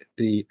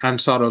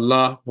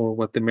Ansarullah, or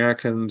what the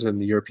Americans and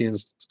the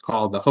Europeans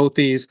call the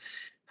Houthis,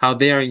 how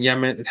they are in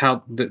Yemen,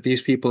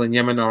 these people in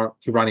Yemen are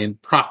Iranian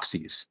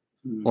proxies,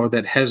 or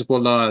that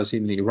Hezbollah is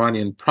in the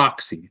Iranian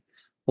proxy,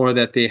 or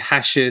that the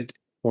Hashid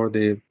or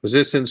the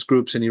resistance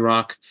groups in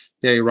Iraq,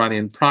 they're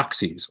Iranian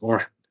proxies,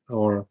 or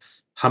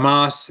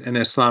Hamas and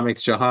Islamic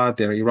Jihad,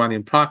 they're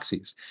Iranian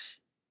proxies.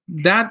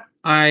 That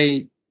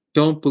I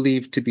don't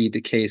believe to be the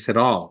case at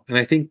all. And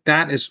I think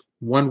that is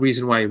one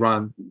reason why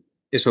Iran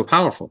is so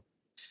powerful.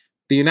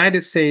 The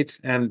United States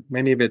and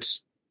many of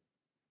its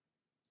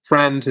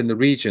friends in the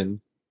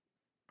region,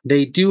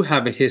 they do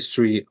have a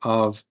history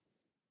of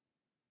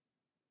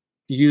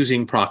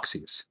using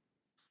proxies.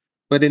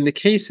 But in the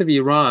case of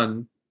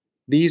Iran,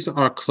 these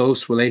are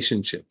close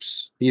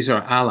relationships. These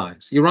are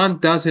allies. Iran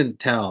doesn't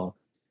tell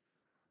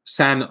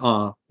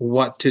Sana'a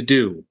what to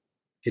do.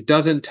 It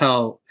doesn't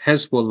tell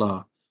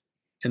Hezbollah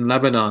in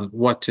Lebanon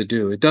what to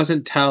do. It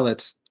doesn't tell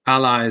its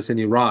allies in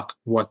Iraq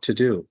what to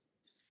do.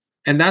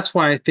 And that's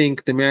why I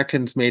think the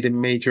Americans made a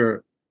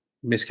major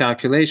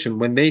miscalculation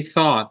when they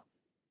thought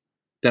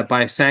that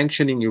by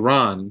sanctioning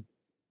Iran,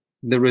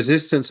 the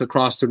resistance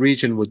across the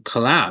region would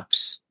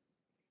collapse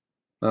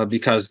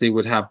because they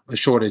would have a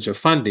shortage of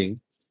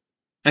funding.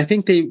 I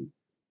think they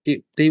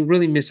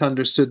really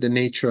misunderstood the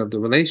nature of the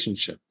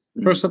relationship.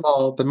 First of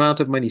all, the amount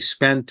of money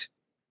spent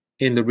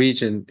in the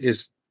region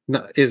is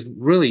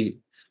really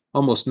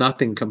almost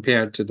nothing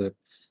compared to the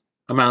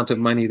amount of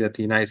money that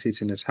the United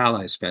States and its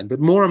allies spend. But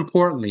more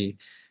importantly,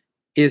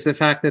 is the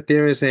fact that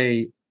there's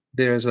a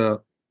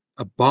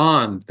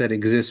bond that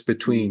exists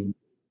between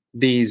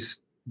these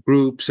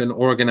groups and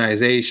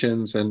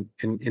organizations, and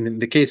in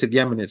the case of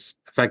Yemen, it's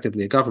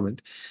effectively a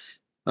government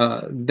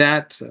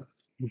that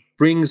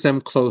brings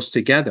them close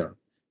together.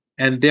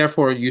 And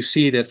therefore, you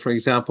see that, for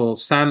example,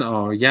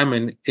 Sana'a, or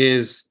Yemen,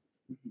 is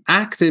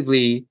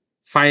actively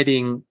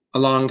fighting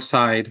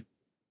alongside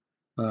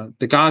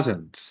the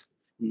Gazans,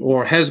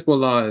 or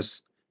Hezbollah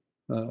is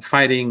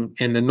fighting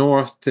in the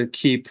north to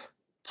keep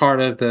part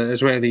of the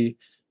Israeli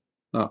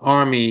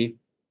army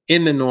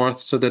in the north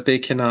so that they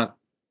cannot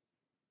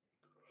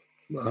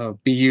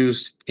be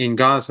used in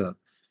Gaza.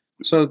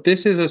 So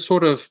this is a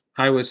sort of,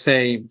 I would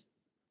say,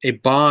 a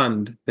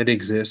bond that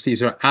exists.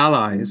 These are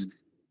allies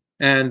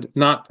and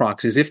not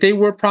proxies. If they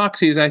were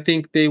proxies, I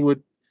think the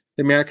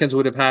Americans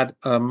would have had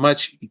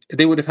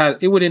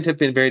it wouldn't have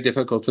been very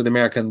difficult for the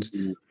Americans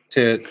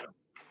to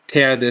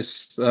tear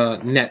this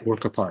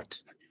network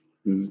apart.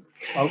 Sorry.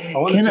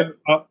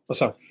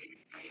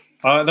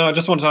 No, I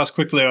just want to ask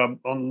quickly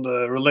on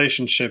the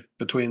relationship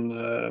between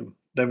the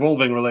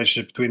evolving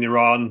relationship between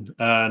Iran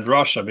and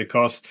Russia,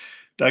 because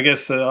I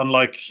guess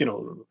unlike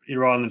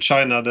Iran and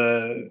China,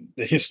 the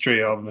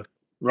history of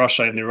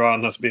Russia and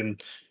Iran has been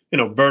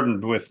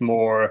burdened with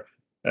more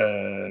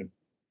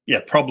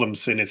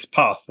problems in its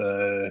path,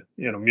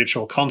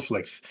 mutual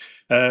conflicts.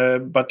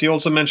 But you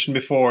also mentioned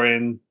before,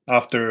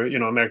 after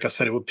America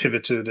said it would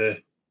pivot to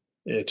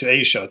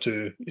Asia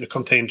to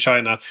contain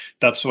China,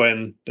 that's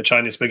when the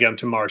Chinese began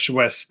to march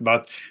west.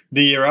 But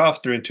the year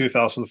after, in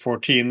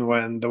 2014,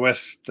 when the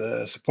West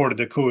supported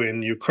the coup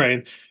in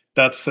Ukraine,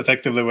 that's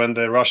effectively when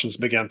the Russians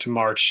began to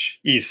march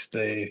east.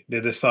 They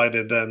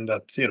decided then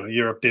that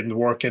Europe didn't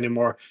work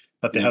anymore,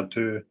 that they had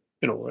to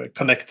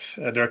connect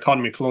their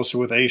economy closer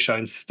with Asia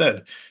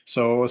instead.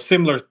 So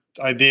similar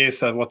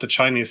ideas as what the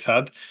Chinese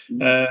had,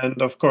 and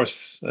of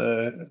course,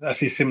 I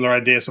see similar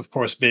ideas, of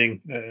course,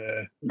 being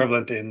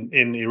prevalent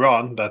in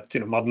Iran. That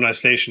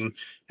modernization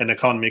and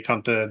economy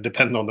can't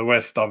depend on the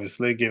West,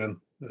 obviously, given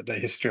the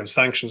history of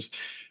sanctions.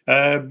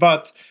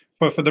 But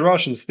for the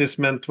Russians, this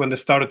meant when they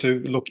started to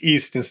look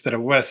east instead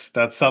of west,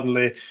 that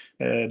suddenly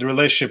the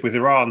relationship with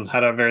Iran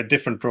had a very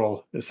different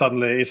role.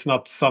 Suddenly, it's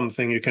not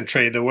something you can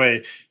trade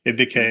away. It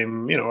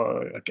became,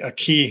 a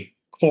key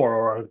core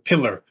or a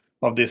pillar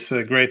of this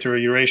greater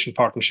Eurasian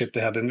partnership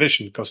they had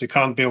envisioned, because you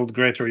can't build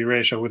greater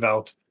Eurasia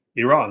without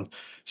Iran.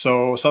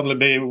 So suddenly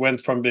they went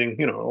from being,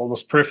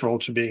 almost peripheral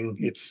to being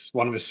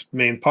one of its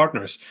main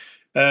partners.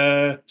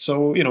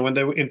 So when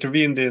they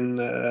intervened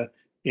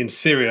in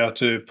Syria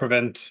to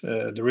prevent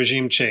the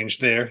regime change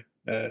there,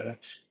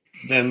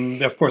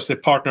 then of course they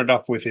partnered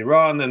up with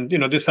Iran, and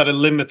this had a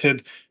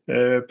limited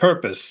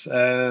purpose.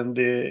 And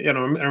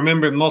I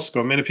remember in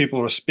Moscow, many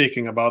people were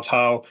speaking about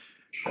how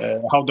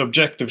the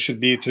objective should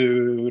be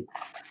to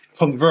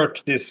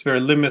convert this very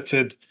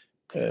limited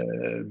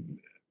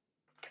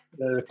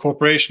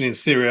cooperation in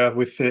Syria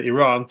with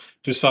Iran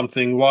to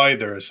something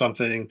wider,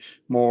 something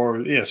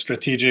more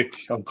strategic,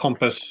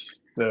 encompass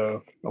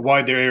a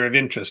wider area of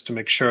interest, to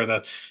make sure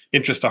that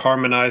interests are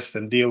harmonized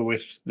and deal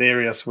with the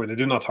areas where they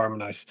do not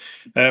harmonize.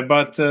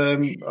 But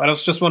I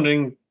was just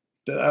wondering,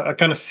 I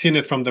kind of seen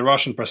it from the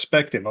Russian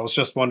perspective. I was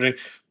just wondering,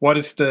 what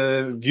is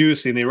the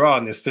views in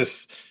Iran? Is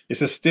this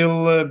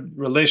still a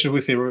relation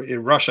with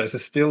Russia? Is it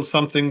still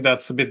something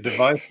that's a bit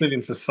divisive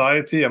in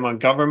society, among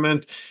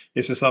government?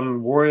 Is there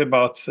some worry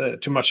about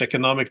too much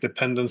economic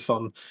dependence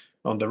on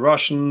the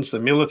Russians, the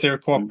military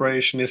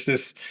cooperation? Is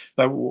this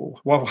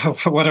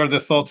what are the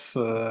thoughts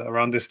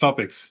around these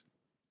topics?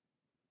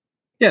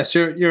 Yes,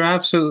 you're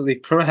absolutely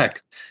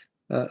correct.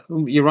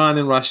 Iran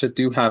and Russia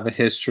do have a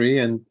history,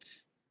 and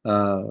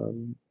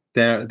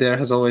there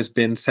has always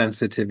been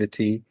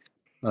sensitivity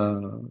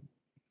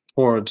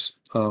towards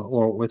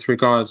or with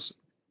regards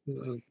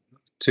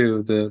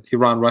to the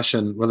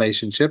Iran-Russian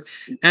relationship,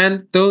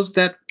 and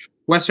that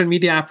Western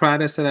media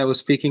apparatus that I was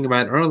speaking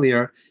about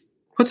earlier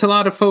puts a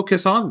lot of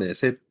focus on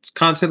this. It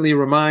constantly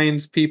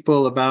reminds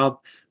people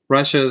about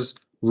Russia's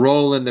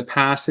role in the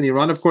past in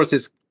Iran. Of course,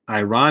 it's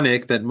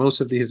ironic that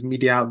most of these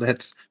media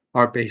outlets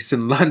are based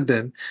in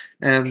London,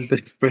 and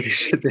the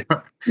British,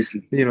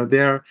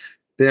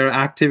 their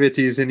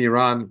activities in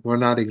Iran were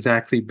not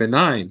exactly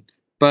benign.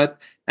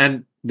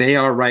 And they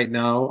are right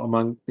now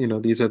among,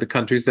 these are the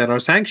countries that are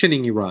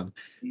sanctioning Iran.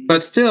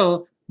 But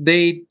still,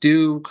 they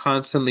do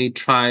constantly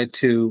try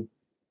to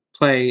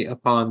play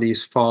upon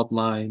these fault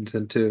lines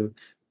and to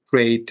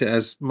create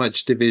as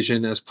much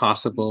division as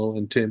possible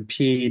and to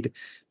impede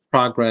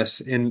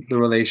progress in the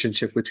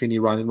relationship between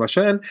Iran and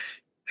Russia.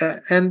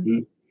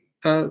 And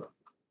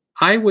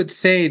I would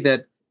say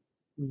that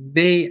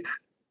the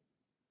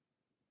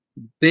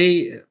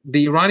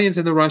Iranians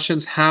and the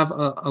Russians have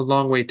a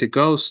long way to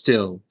go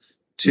still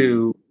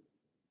to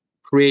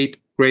create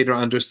greater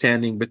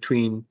understanding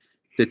between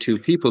the two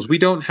peoples. We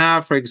don't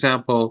have, for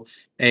example,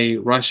 a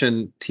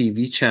Russian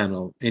TV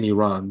channel in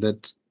Iran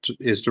that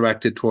is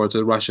directed towards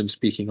a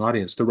Russian-speaking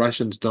audience. The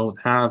Russians don't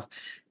have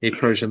a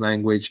Persian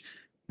language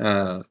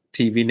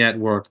TV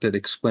network that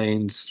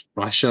explains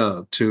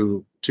Russia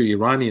to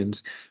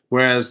Iranians,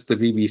 whereas the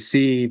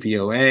BBC,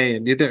 VOA,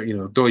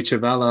 and Deutsche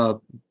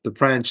Welle, the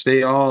French,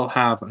 they all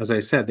have, as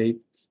I said,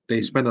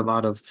 they spend a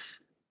lot of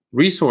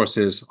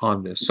resources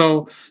on this.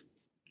 So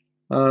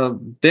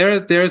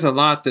there's a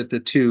lot that the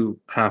two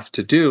have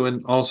to do,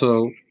 and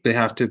also they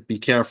have to be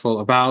careful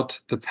about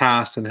the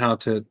past and how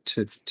to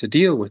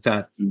deal with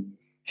that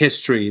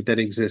history that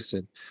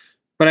existed.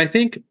 But I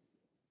think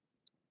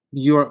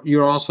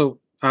you're also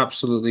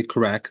absolutely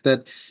correct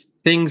that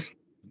things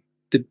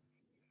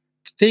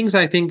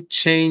I think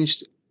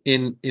changed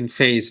in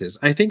phases.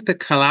 I think the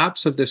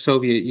collapse of the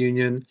Soviet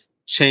Union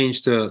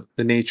changed the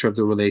nature of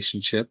the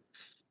relationship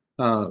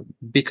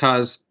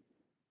because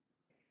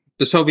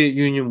the Soviet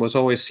Union was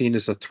always seen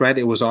as a threat.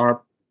 It was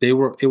our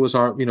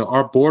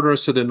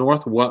borders to the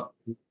north.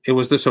 It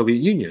was the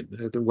Soviet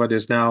Union, what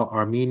is now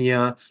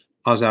Armenia,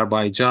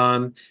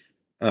 Azerbaijan,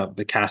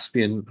 the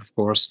Caspian, of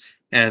course,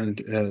 and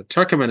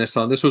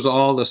Turkmenistan. This was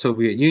all the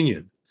Soviet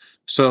Union.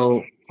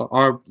 So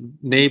our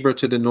neighbor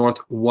to the north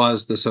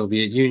was the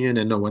Soviet Union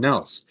and no one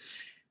else.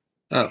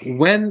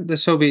 When the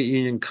Soviet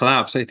Union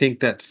collapsed, I think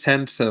that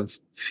sense of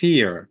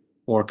fear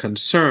or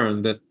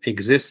concern that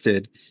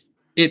existed,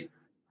 it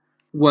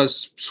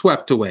was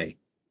swept away.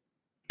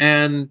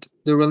 And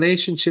the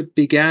relationship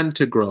began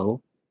to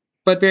grow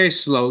but very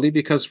slowly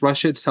because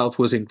Russia itself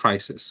was in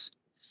crisis.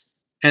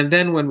 And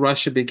then when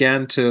Russia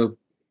began to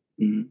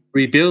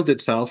rebuild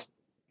itself,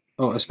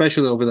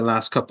 especially over the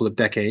last couple of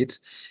decades,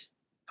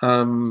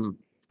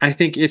 I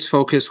think its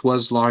focus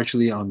was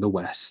largely on the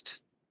West.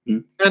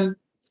 And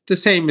the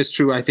same is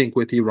true, I think,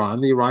 with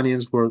Iran. The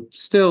Iranians were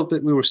still,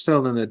 we were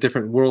still in a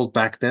different world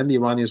back then. The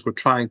Iranians were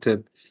trying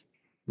to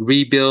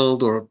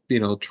rebuild or,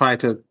 try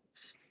to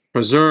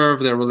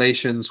preserve their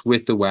relations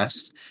with the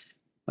West.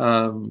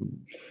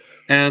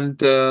 And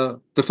the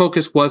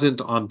focus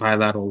wasn't on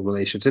bilateral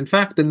relations. In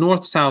fact, the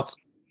North-South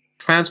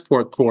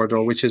transport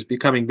corridor, which is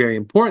becoming very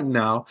important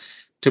now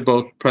to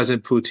both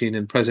President Putin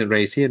and President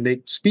Raisi, and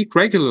they speak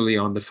regularly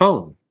on the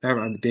phone.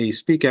 They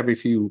speak every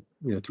few,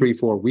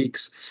 3-4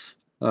 weeks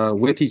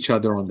with each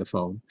other on the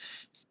phone,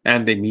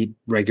 and they meet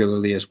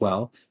regularly as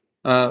well.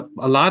 A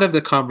lot of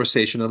the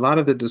conversation, a lot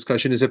of the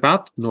discussion is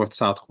about the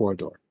North-South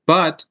corridor.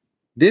 But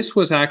this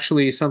was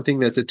actually something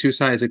that the two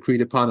sides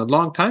agreed upon a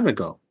long time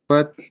ago,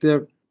 but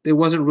it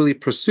wasn't really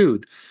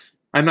pursued.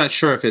 I'm not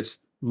sure if it's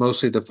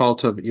mostly the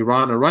fault of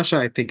Iran or Russia.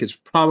 I think it's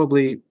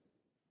probably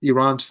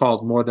Iran's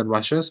fault more than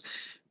Russia's.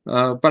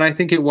 But I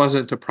think it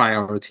wasn't a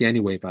priority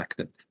anyway back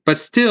then. But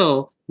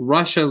still,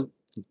 Russia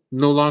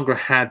no longer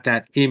had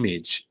that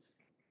image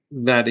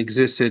that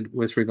existed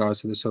with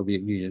regards to the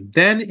Soviet Union.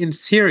 Then in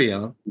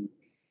Syria,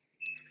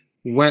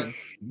 when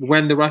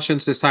the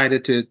Russians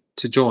decided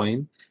to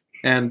join,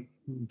 and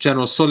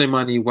General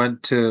Soleimani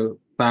went to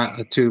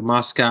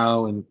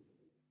Moscow, and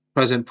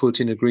President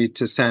Putin agreed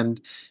to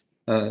send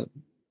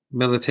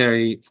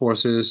military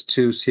forces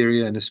to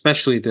Syria, and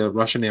especially the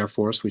Russian Air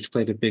Force, which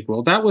played a big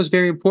role. That was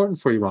very important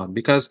for Iran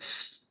because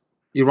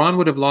Iran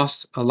would have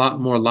lost a lot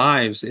more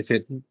lives if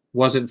it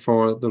wasn't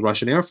for the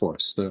Russian Air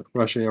Force. The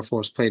Russian Air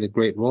Force played a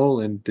great role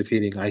in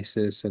defeating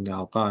ISIS and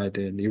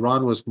Al-Qaeda, and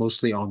Iran was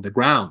mostly on the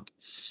ground.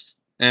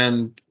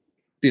 And,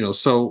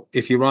 so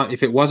if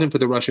it wasn't for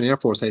the Russian Air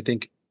Force, I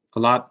think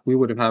we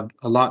would have had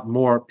a lot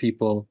more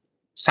people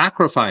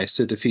sacrificed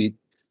to defeat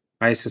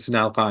ISIS and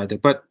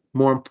Al-Qaeda. But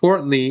more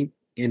importantly,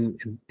 in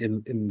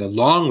the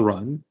long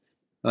run,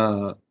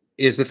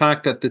 is the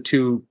fact that the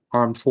two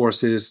armed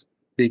forces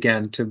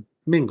began to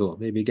mingle.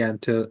 They began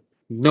to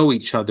know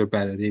each other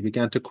better. They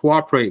began to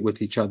cooperate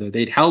with each other.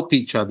 They'd help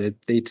each other.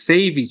 They'd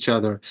save each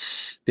other,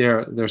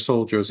 their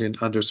soldiers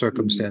under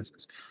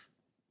circumstances.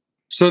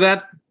 So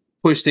that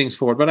pushed things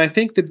forward. But I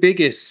think the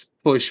biggest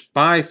push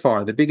by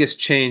far, the biggest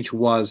change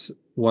was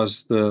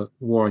the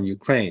war in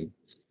Ukraine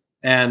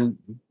and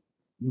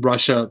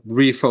Russia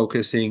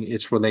refocusing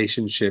its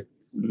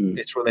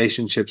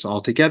relationships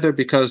altogether,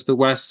 because the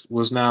West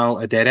was now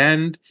a dead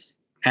end,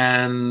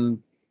 and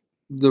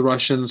the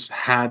Russians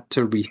had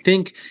to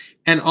rethink.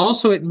 And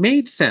also it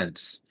made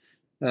sense.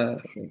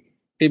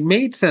 It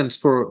made sense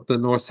for the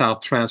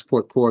North-South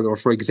transport corridor,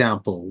 for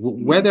example.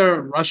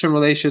 Whether Russian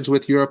relations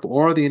with Europe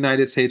or the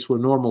United States were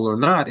normal or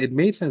not, it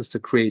made sense to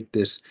create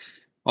this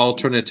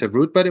alternative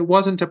route, but it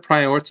wasn't a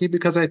priority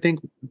because I think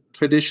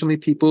traditionally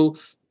people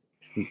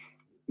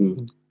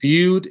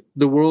viewed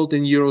the world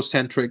in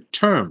Eurocentric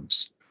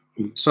terms.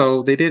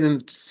 So they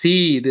didn't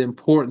see the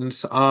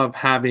importance of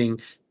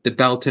having the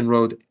Belt and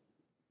Road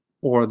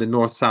or the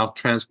North-South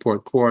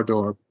transport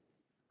corridor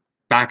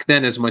back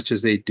then as much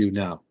as they do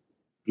now.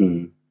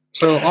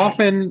 So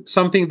often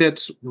something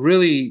that's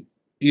really,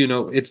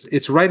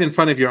 it's right in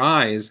front of your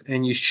eyes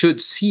and you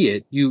should see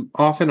it. You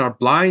often are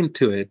blind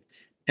to it.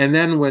 And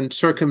then when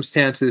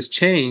circumstances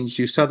change,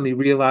 you suddenly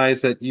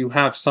realize that you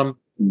have some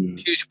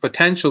huge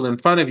potential in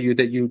front of you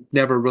that you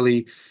never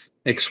really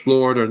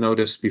explored or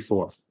noticed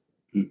before.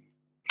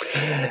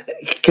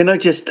 Can I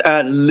just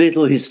add a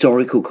little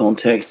historical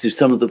context to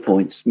some of the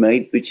points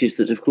made, which is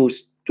that, of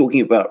course,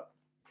 talking about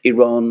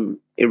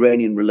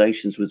Iranian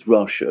relations with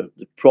Russia,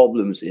 the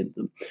problems in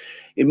them,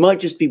 it might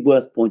just be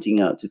worth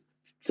pointing out to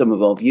some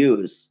of our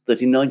viewers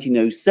that in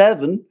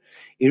 1907,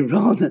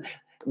 Iran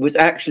was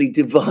actually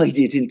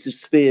divided into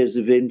spheres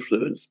of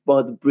influence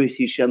by the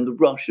British and the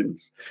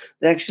Russians.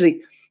 They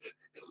actually,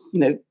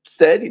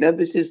 said,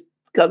 this is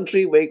the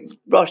country where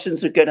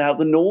Russians are going to have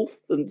the north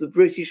and the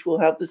British will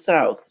have the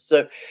south.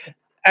 So,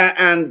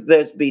 and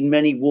there's been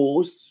many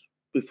wars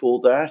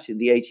before that in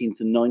the 18th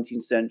and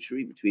 19th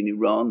century between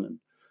Iran and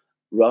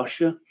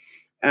Russia.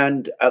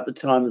 And at the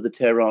time of the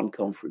Tehran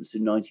Conference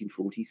in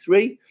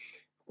 1943,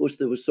 of course,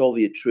 there were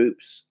Soviet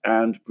troops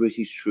and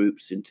British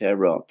troops in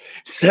Tehran.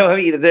 So,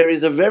 there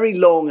is a very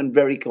long and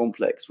very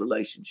complex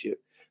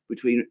relationship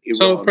between Iran.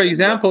 So, for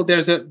example,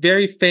 there's a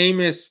very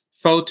famous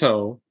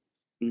photo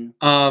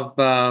of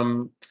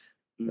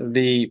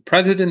the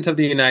President of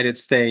the United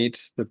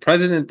States, the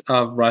President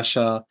of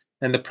Russia,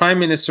 and the Prime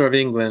Minister of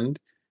England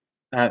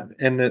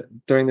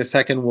during the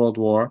Second World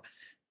War,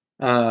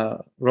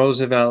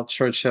 Roosevelt,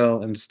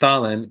 Churchill, and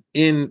Stalin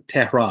in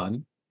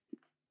Tehran.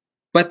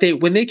 But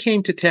when they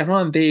came to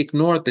Tehran, they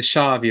ignored the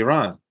Shah of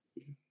Iran.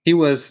 He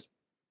wasn't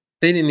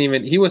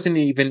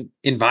even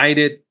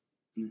invited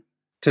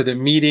to the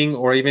meeting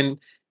or even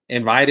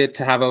invited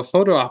to have a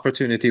photo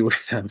opportunity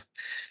with them.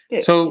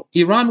 Yeah. So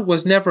Iran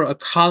was never a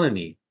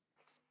colony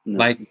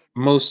like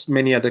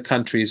many other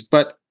countries.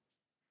 But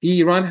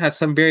Iran had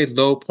some very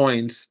low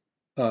points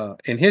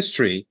in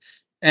history,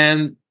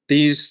 and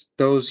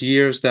those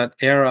years, that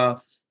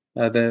era,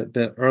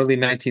 the early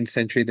 19th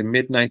century, the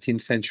mid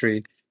 19th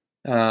century,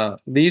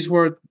 these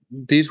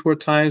were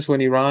times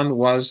when Iran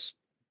was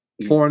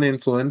foreign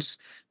influence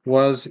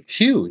was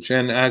huge,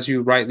 and as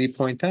you rightly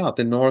point out,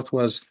 the North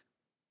was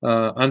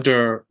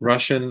under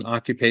Russian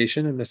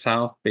occupation, and the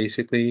South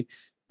basically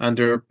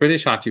under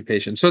British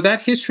occupation. So that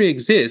history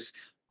exists,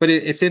 but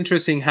it's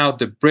interesting how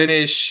the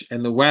British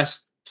and the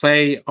West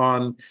play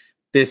on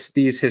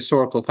these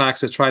historical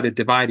facts to try to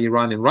divide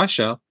Iran and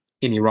Russia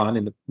in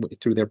Iran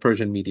through their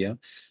Persian media,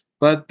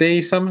 but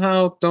they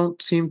somehow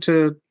don't seem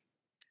to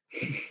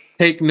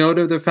take note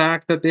of the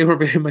fact that they were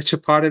very much a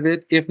part of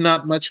it, if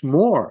not much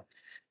more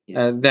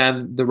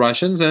than the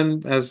Russians.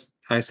 And as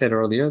I said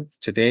earlier,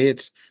 today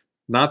it's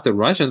not the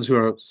Russians who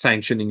are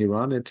sanctioning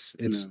Iran; it's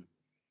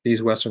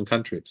these Western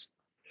countries.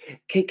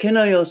 Can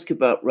I ask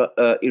about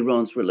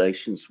Iran's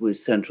relations with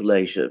Central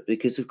Asia?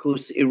 Because, of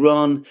course,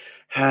 Iran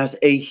has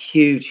a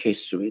huge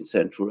history in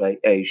Central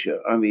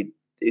Asia. I mean,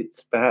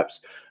 it's perhaps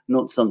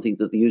not something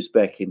that the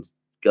Uzbek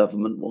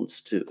government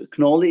wants to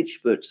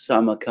acknowledge, but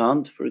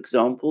Samarkand, for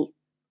example,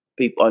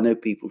 I know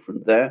people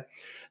from there.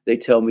 They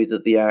tell me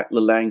that the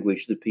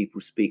language that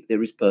people speak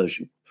there is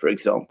Persian, for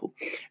example.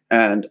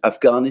 And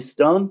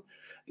Afghanistan,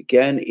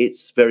 again,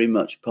 it's very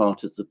much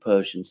part of the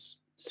Persian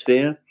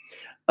sphere.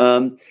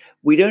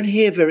 We don't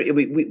hear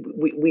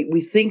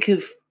we think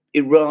of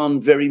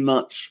Iran very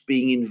much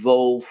being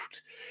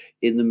involved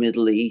in the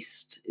Middle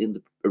East, in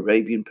the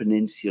Arabian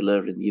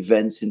Peninsula, in the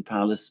events in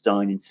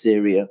Palestine, in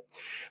Syria.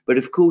 But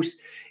of course,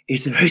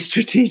 it's a very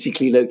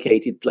strategically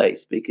located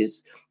place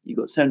because you've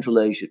got Central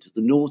Asia to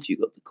the north,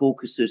 you've got the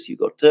Caucasus, you've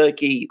got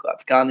Turkey, you've got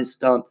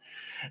Afghanistan.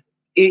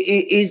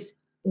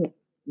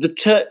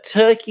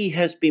 Turkey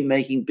has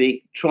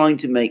been trying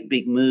to make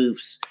big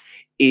moves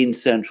in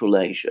Central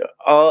Asia.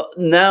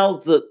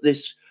 Now that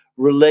this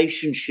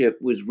relationship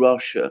with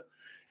Russia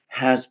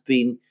has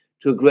been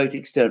to a great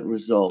extent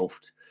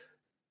resolved,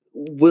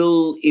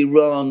 will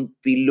Iran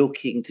be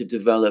looking to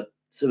develop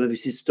some of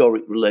its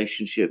historic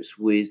relationships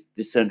with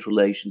the Central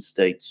Asian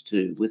states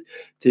too, with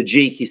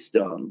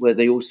Tajikistan, where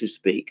they also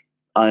speak,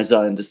 as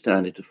I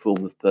understand it, a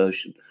form of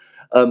Persian?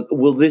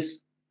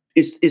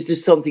 Is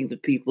this something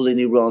that people in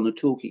Iran are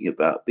talking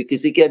about?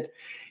 Because again,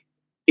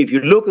 if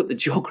you look at the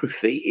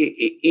geography,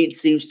 it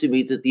seems to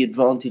me that the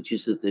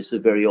advantages of this are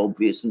very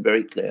obvious and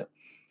very clear.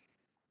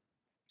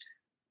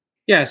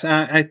 Yes,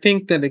 I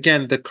think that,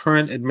 again, the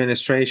current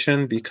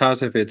administration,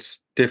 because of its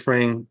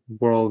differing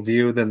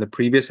worldview than the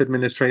previous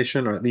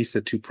administration, or at least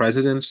the two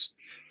presidents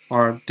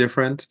are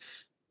different.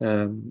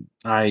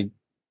 I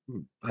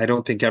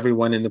don't think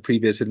everyone in the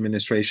previous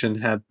administration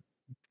had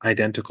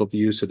identical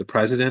views to the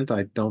president.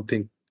 I don't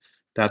think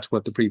that's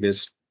what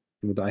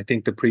I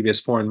think the previous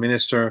foreign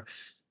minister,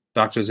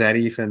 Dr.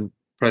 Zarif, and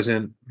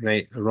President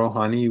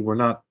Rouhani were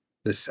not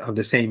of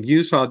the same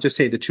view. So I'll just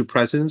say the two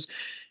presidents.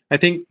 I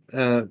think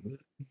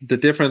the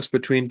difference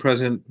between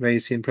President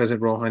Raisi and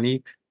President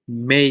Rouhani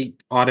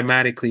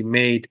automatically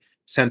made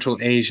Central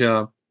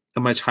Asia a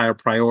much higher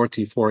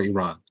priority for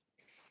Iran.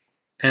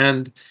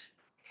 And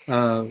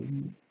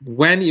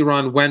when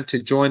Iran went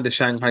to join the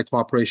Shanghai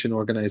Cooperation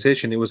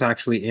Organization, it was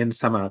actually in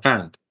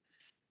Samarkand.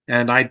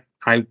 And I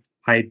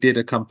did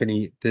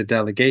accompany the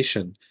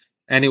delegation.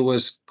 And it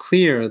was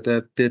clear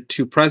that the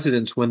two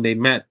presidents, when they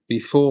met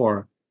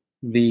before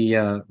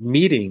the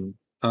meeting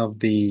of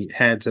the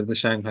heads of the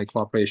Shanghai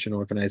Cooperation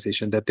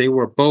Organization, that they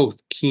were both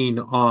keen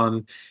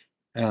on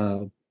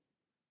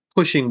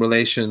pushing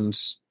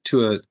relations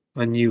to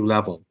a new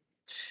level.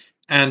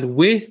 And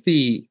with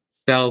the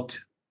Belt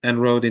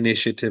and Road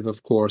Initiative,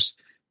 of course,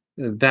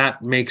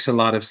 that makes a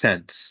lot of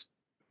sense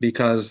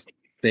because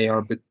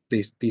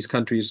these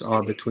countries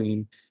are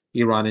between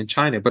Iran and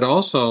China. But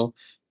also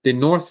the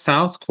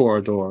North-South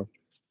corridor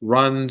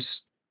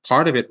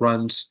part of it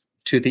runs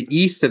to the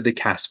east of the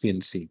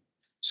Caspian Sea.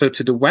 So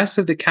to the west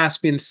of the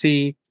Caspian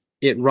Sea,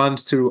 it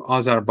runs through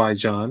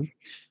Azerbaijan.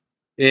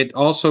 It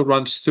also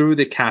runs through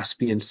the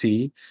Caspian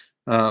Sea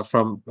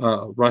from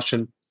a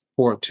Russian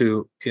port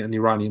to an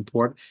Iranian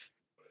port.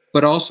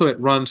 But also it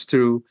runs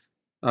through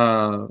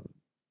the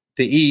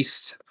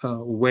east,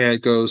 where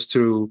it goes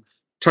through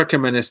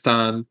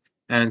Turkmenistan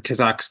and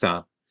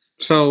Kazakhstan.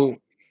 So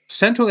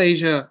Central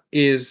Asia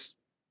is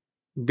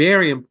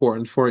very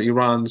important for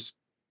Iran's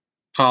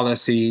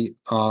policy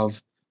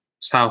of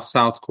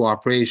South-South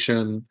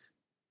cooperation,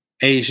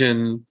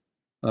 Asian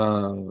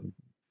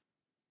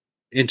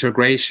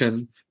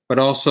integration, but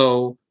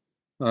also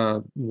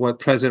what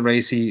President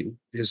Raisi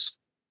is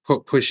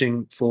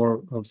pushing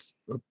for of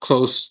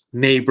close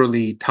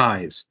neighborly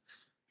ties.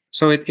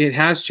 So it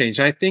has changed.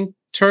 I think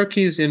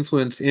Turkey's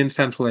influence in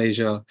Central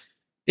Asia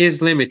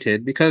is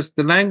limited because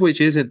the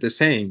language isn't the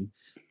same.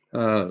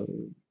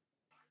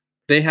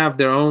 They have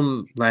their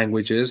own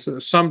languages.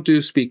 Some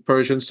do speak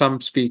Persian.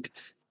 Some speak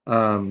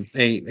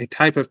a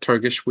type of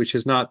Turkish, which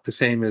is not the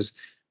same as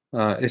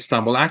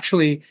Istanbul.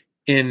 Actually,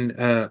 in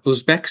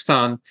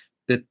Uzbekistan,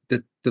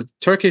 the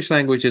Turkish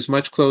language is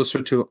much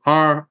closer to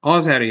our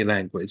Azeri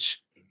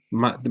language.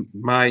 My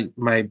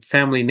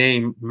family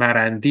name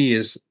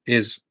Marandi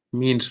is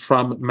means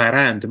from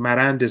Marand.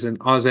 Marand is an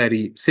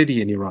Azeri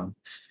city in Iran.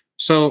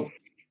 So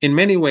in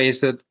many ways,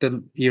 that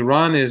the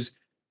Iran is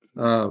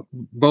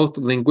both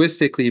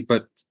linguistically,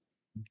 but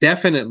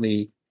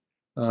definitely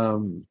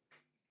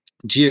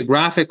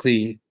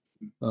geographically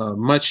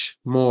much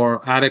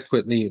more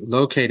adequately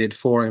located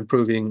for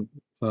improving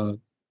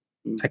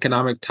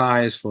economic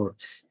ties, for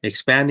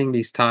expanding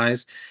these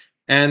ties.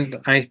 And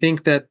I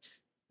think that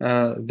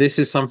this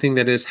is something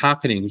that is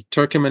happening.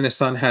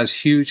 Turkmenistan has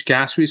huge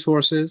gas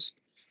resources,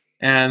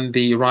 and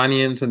the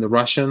Iranians and the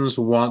Russians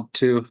want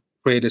to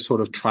create a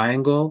sort of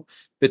triangle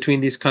between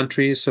these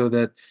countries so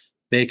that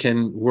they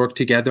can work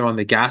together on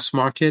the gas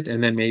market,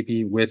 and then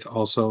maybe with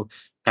also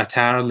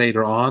Qatar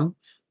later on,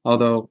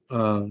 although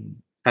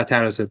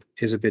Qatar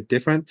is a bit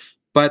different.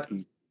 But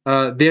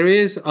there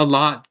is a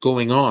lot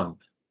going on.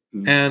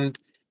 And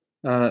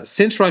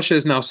since Russia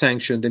is now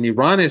sanctioned and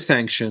Iran is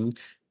sanctioned,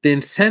 the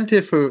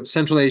incentive for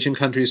Central Asian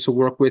countries to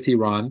work with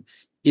Iran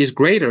is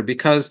greater,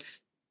 because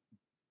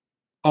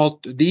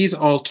these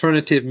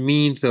alternative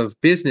means of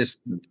business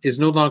is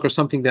no longer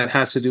something that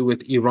has to do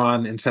with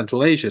Iran and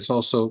Central Asia. It's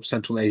also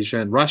Central Asia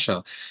and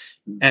Russia.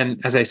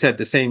 And as I said,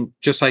 the same,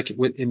 just like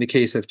in the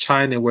case of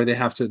China, where they're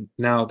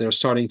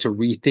starting to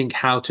rethink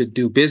how to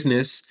do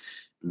business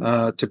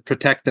to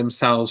protect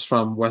themselves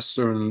from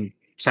Western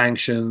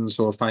sanctions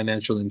or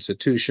financial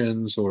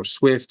institutions or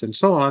SWIFT and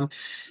so on.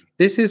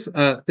 This is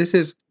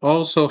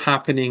also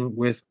happening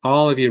with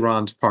all of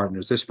Iran's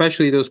partners,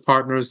 especially those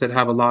partners that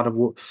have a lot of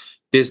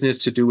business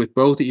to do with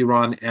both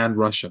Iran and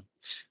Russia.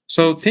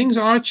 So things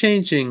are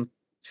changing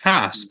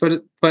fast,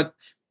 but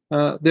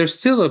there's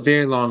still a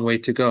very long way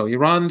to go.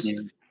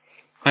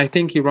 I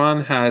think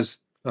Iran has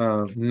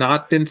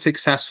not been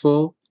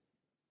successful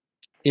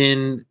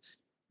in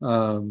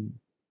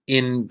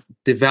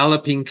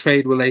developing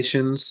trade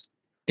relations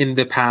in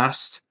the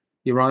past.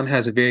 Iran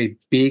has a very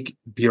big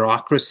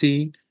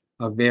bureaucracy,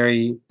 a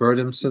very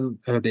burdensome.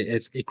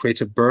 It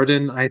creates a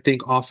burden, I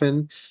think,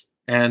 often,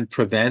 and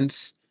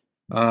prevents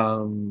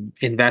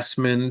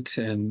investment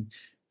and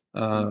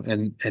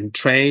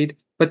trade.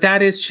 But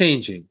that is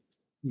changing.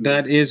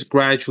 That is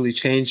gradually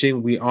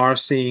changing. We are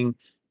seeing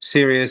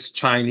serious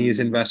Chinese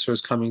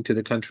investors coming to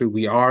the country.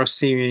 We are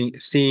seeing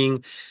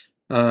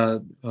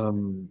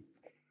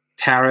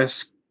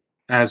tariffs,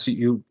 as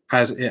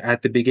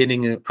at the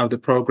beginning of the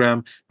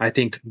program, I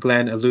think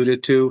Glenn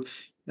alluded to.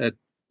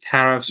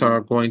 Tariffs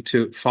are going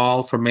to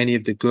fall for many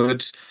of the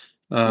goods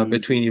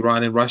between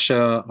Iran and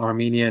Russia,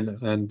 Armenia,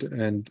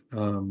 and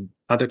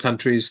other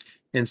countries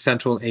in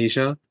Central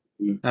Asia.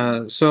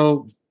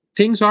 So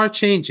things are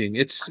changing.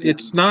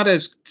 It's not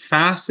as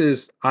fast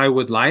as I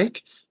would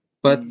like,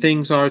 but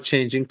things are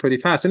changing pretty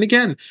fast. And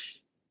again,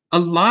 a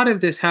lot of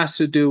this has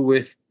to do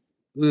with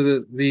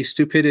the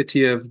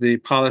stupidity of the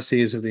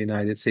policies of the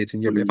United States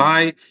and Europe.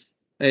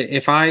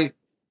 If I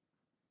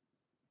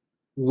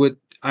would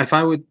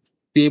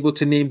be able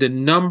to name the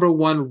number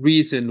one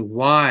reason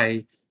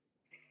why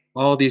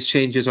all these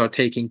changes are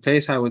taking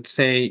place, I would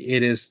say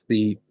it is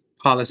the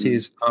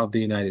policies of the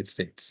United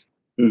States.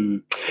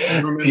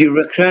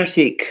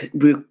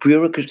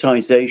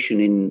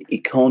 Bureaucratization in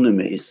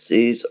economies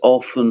is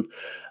often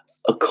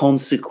a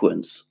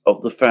consequence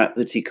of the fact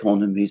that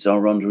economies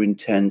are under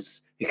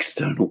intense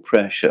external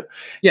pressure.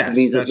 Yes, it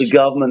means that the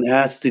government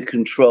has to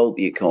control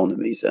the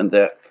economies, and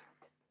that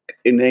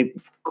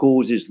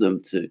causes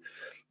them to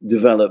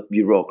develop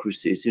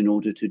bureaucracies in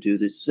order to do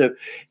this. So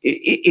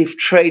if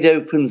trade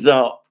opens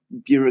up,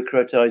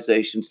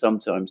 bureaucratization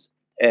sometimes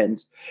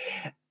ends.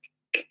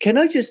 Can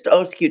I just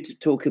ask you to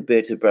talk a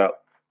bit about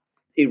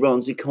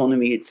Iran's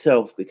economy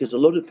itself? Because a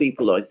lot of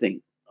people, I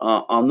think,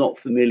 are not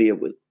familiar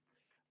with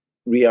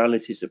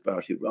realities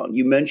about Iran.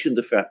 You mentioned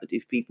the fact that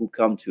if people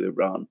come to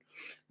Iran,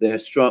 they're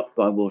struck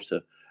by what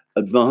an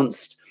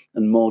advanced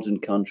and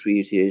modern country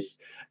it is.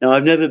 Now,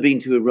 I've never been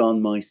to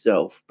Iran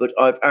myself, but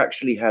I've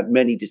actually had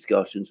many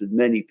discussions with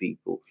many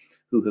people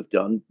who have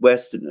done,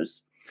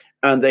 Westerners,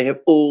 and they have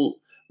all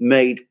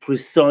made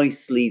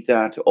precisely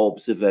that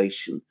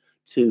observation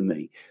to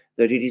me,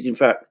 that it is, in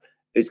fact,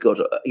 it's got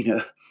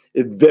a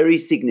very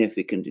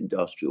significant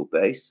industrial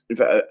base, in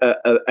fact,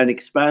 an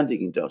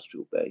expanding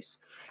industrial base.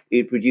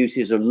 It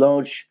produces a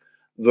large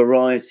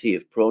variety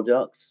of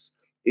products.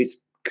 It's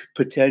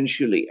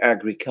potentially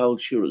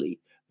agriculturally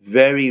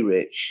very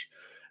rich.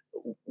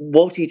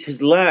 What it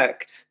has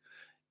lacked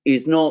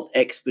is not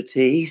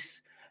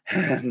expertise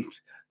and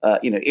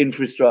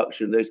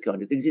infrastructure and those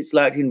kind of things. It's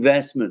lacked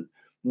investment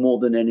more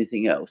than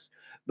anything else.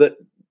 But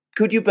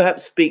could you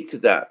perhaps speak to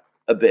that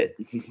a bit?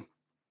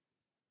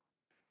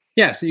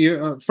 Yes.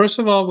 First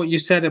of all, what you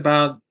said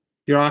about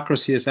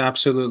bureaucracy is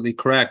absolutely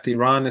correct.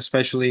 Iran,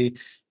 especially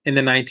in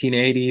the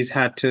 1980s,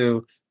 had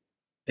to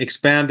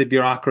expand the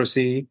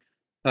bureaucracy.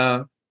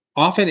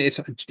 Often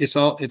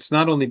it's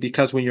not only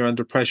because when you're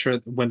under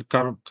pressure, when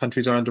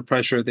countries are under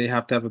pressure, they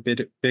have to have a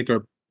bit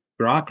bigger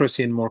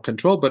bureaucracy and more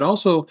control, but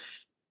also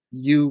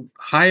you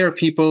hire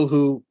people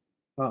who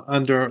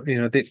under,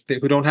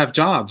 who don't have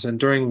jobs. And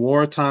during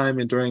wartime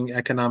and during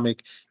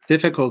economic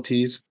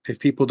difficulties, if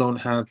people don't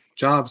have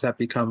jobs, that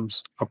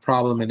becomes a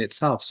problem in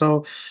itself.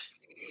 So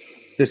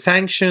the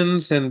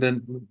sanctions and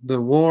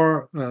the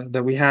war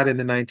that we had in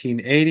the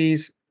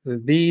 1980s,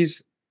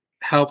 these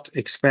helped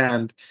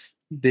expand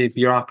the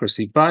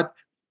bureaucracy. But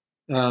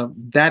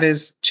that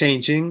is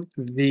changing.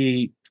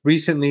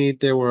 Recently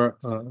there were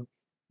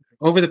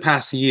over the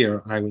past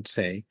year, I would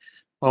say,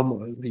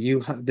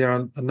 there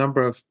are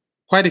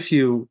quite a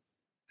few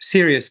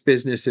serious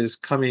businesses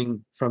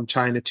coming from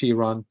China to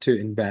Iran to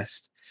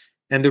invest,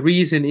 and the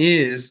reason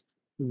is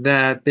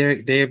that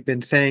they have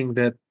been saying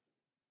that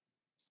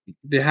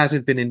there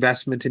hasn't been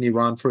investment in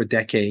Iran for a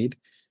decade,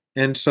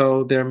 and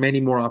so there are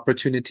many more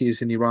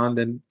opportunities in Iran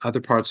than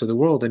other parts of the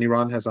world. And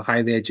Iran has a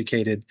highly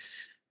educated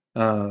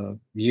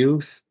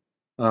youth.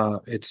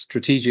 It's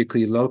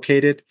strategically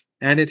located,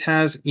 and it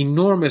has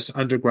enormous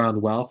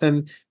underground wealth.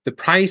 And the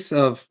price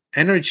of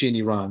energy in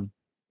Iran,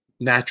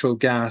 natural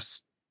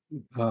gas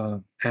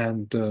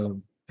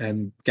and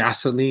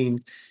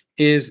gasoline,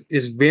 is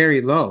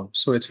very low.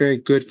 So it's very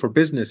good for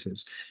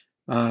businesses.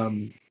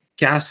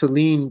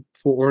 Gasoline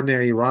for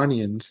ordinary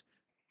Iranians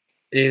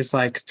is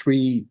like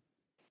 3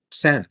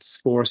 cents,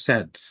 4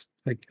 cents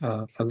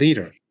a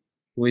liter,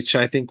 which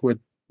I think would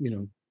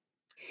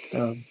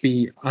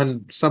be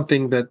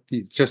something that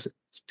just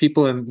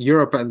people in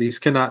Europe at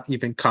least cannot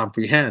even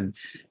comprehend.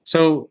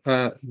 So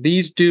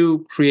these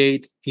do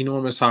create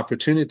enormous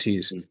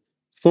opportunities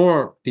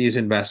for these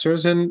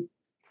investors, and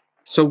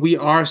so we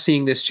are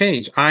seeing this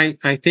change.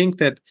 I think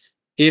that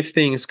if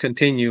things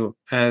continue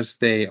as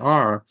they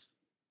are,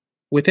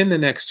 within the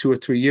next 2 or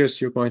 3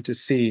 years, you're going to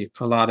see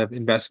a lot of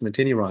investment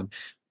in Iran.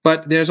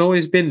 But there's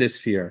always been this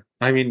fear.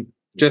 I mean,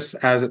 just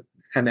as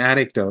an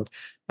anecdote,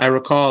 I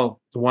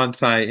recall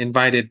once I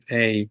invited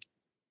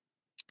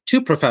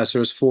two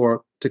professors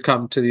to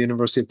come to the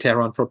University of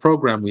Tehran for a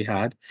program we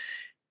had,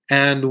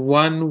 and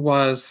one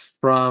was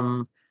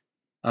from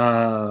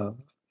a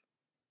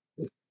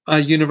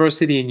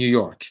university in New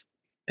York,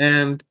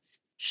 and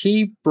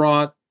he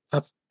brought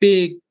a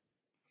big,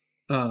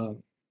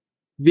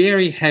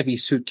 very heavy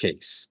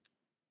suitcase,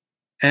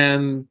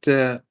 and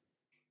the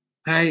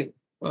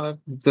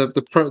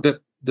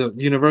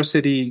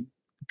university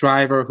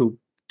driver who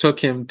took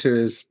him to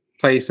his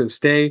place of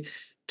stay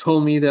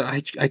told me that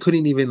I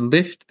couldn't even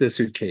lift the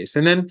suitcase.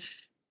 And then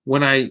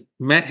when I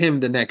met him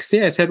the next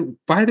day, I said,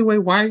 "By the way,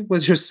 why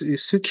was your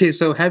suitcase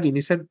so heavy?" And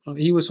he said,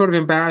 he was sort of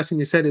embarrassed, and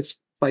he said, "It's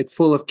like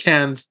full of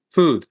canned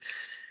food."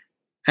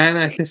 And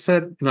I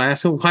said, I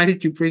asked him, "Why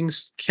did you bring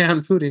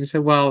canned food?" And he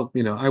said, "Well,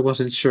 I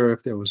wasn't sure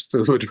if there was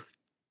food."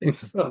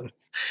 So,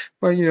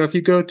 well, if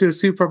you go to a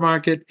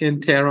supermarket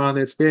in Tehran,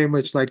 it's very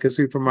much like a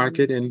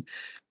supermarket in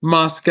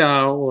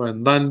Moscow or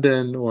in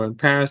London or in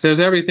Paris.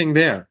 There's everything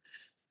there.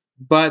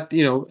 But,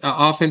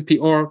 often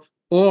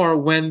or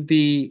when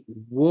the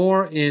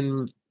war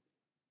in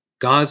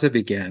Gaza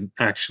began,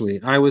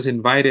 actually, I was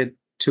invited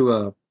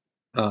to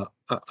a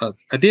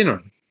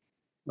dinner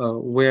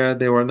where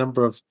there were a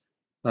number of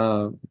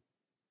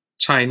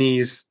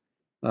Chinese,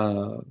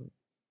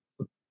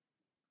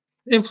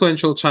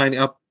 influential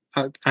Chinese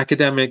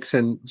academics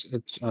and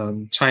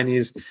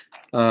Chinese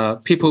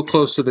people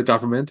close to the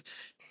government.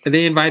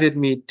 They invited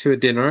me to a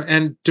dinner,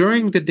 and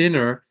during the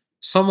dinner,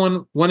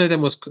 someone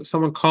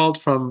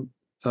called from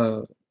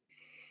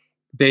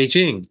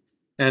Beijing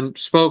and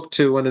spoke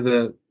to one of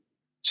the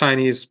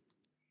Chinese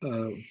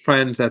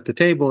friends at the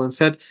table and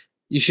said,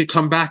 "You should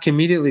come back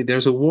immediately.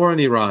 There's a war in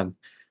Iran,"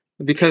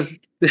 because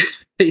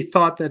they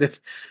thought that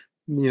if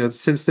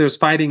since there's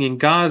fighting in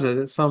Gaza,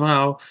 that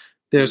somehow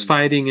there's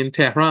fighting in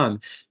Tehran.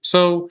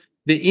 So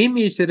the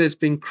image that has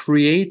been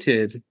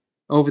created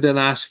over the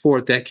last 4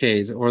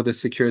 decades, or the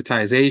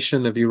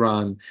securitization of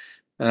Iran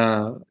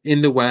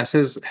in the West,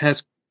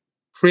 has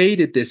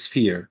created this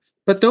fear.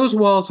 But those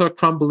walls are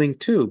crumbling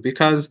too,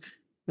 because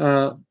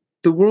the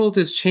world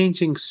is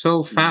changing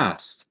so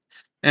fast.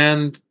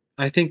 And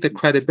I think the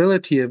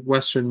credibility of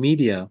Western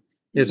media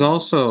is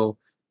also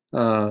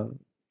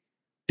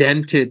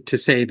dented, to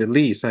say the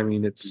least. I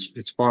mean,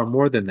 it's far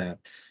more than that.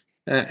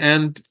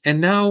 And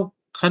now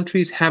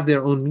countries have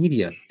their own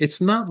media. It's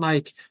not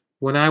like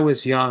when I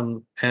was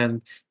young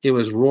and it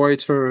was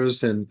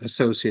Reuters and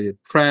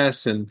Associated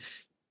Press and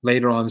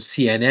later on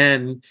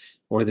CNN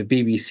or the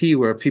BBC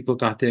where people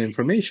got their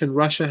information.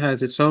 Russia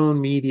has its own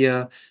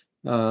media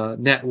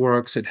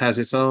networks. It has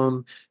its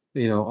own,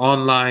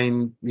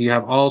 online. You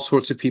have all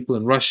sorts of people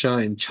in Russia,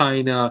 in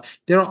China.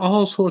 There are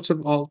all sorts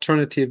of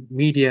alternative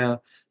media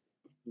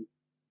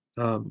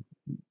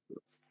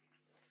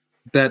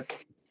that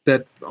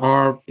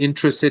are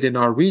interested in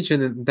our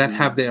region and that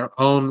have their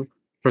own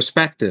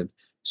perspective.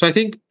 So I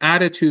think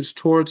attitudes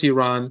towards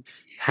Iran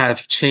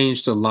have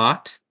changed a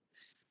lot,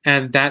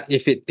 and that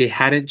if they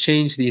hadn't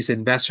changed, these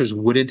investors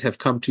wouldn't have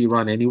come to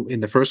Iran in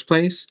the first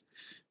place.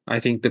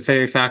 I think the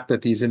very fact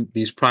that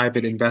these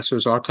private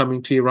investors are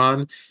coming to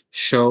Iran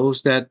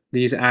shows that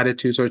these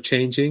attitudes are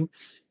changing.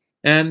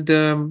 And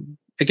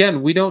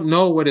again, we don't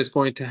know what is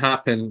going to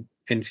happen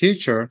in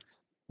future.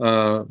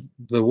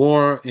 The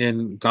war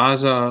in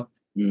Gaza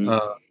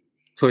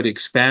could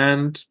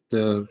expand.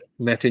 The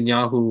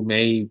Netanyahu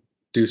may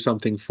do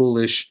something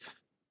foolish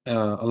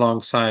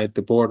alongside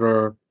the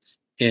border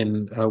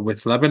in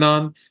with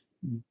Lebanon.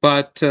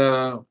 But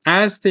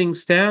as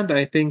things stand,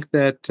 I think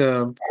that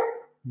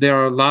there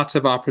are lots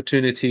of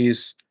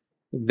opportunities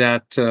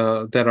that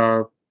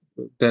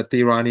that the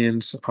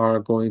Iranians are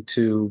going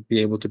to be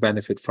able to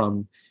benefit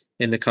from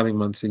in the coming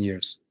months and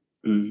years.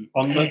 On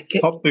the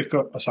topic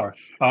of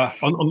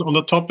on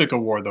the topic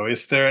of war, though,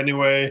 is there any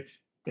way?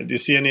 Do you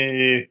see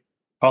any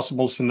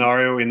possible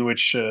scenario in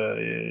which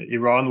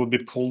Iran would be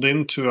pulled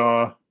into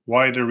a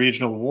wider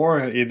regional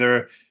war,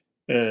 either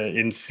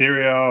in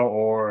Syria,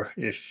 or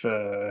if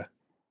the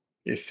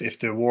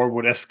war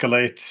would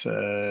escalate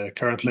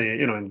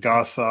currently, in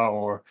Gaza,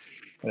 or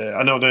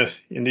I know that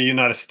in the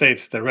United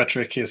States the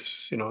rhetoric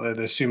is,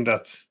 they assume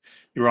that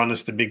Iran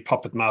is the big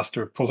puppet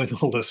master pulling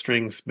all the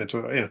strings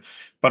between,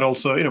 but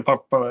also,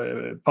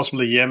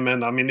 possibly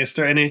Yemen. I mean,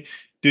 do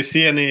you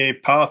see any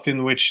path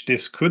in which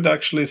this could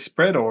actually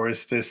spread, or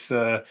is this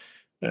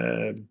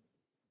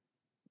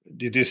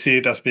did you see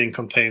it as being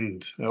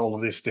contained, all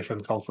of these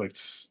different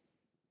conflicts?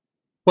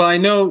 Well, I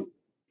know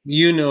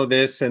you know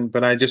this,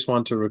 but I just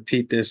want to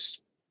repeat this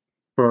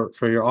for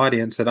your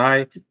audience, that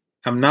I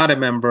am not a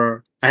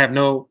member. I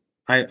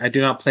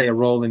do not play a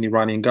role in the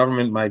Iranian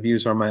government. My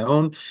views are my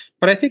own.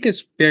 But I think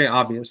it's very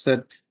obvious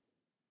that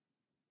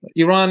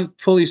Iran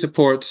fully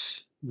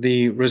supports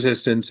the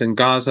resistance in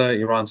Gaza.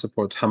 Iran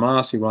supports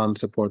Hamas. Iran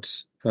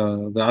supports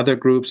the other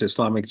groups,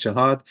 Islamic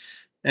Jihad.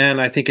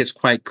 And I think it's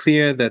quite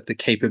clear that the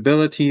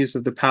capabilities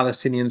of the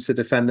Palestinians to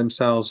defend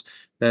themselves,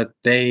 that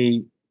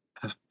they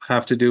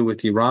have to do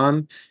with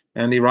Iran,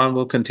 and Iran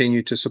will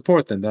continue to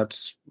support them.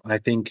 I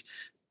think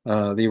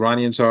the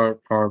Iranians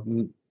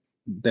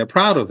they're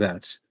proud of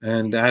that.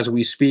 And as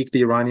we speak,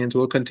 the Iranians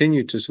will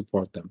continue to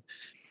support them.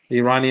 The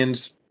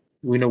Iranians,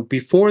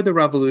 before the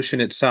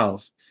revolution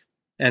itself,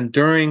 and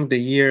during the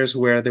years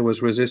where there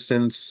was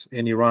resistance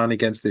in Iran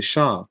against the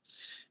Shah,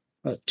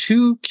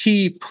 two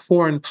key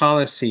foreign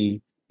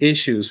policy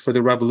issues for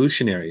the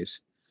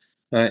revolutionaries,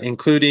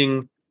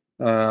 including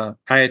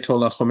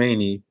Ayatollah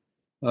Khomeini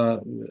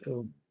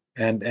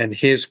and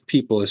his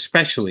people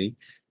especially,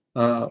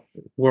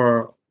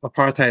 were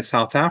apartheid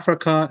South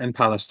Africa and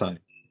Palestine.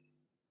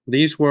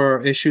 These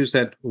were issues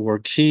that were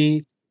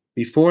key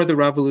before the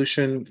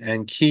revolution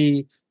and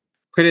key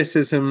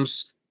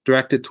criticisms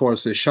directed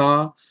towards the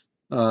Shah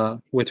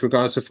with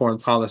regards to foreign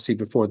policy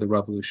before the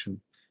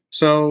revolution.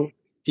 So,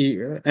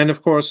 and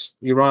of course,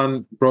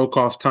 Iran broke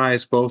off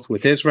ties both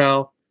with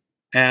Israel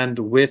and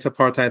with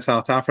apartheid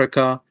South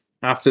Africa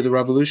after the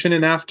revolution.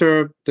 And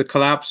after the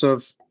collapse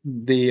of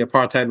the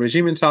apartheid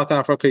regime in South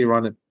Africa,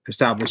 Iran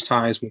established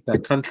ties with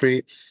that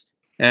country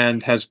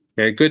and has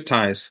very good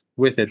ties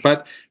with it.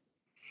 But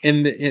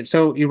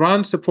so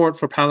Iran's support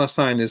for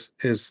Palestine is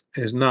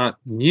not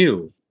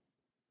new,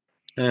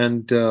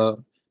 and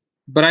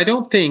but I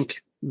don't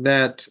think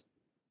that,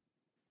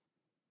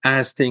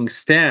 as things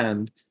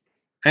stand,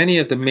 any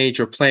of the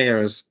major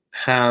players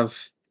have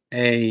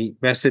a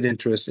vested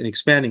interest in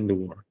expanding the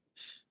war.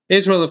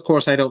 Israel, of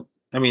course, Netanyahu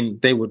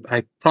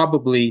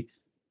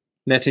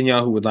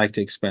would like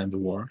to expand the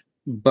war,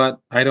 but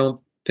I don't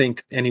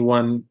think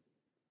anyone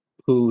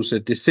who's a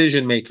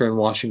decision maker in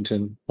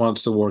Washington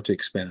wants the war to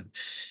expand.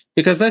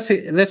 Because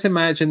let's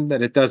imagine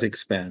that it does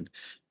expand.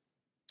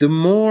 The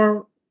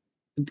more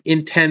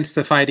intense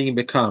the fighting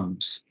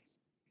becomes,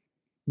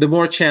 the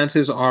more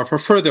chances are for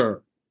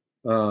further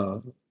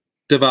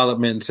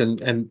developments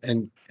and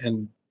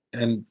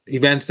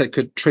events that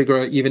could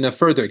trigger even a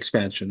further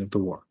expansion of the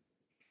war.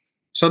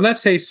 So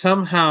let's say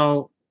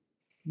somehow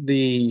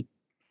the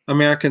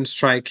Americans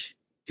strike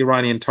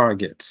Iranian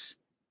targets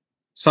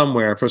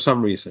somewhere for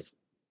some reason.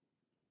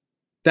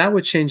 That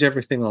would change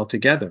everything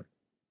altogether,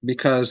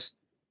 because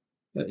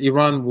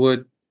Iran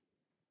would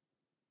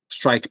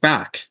strike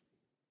back.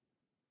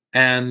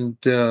 And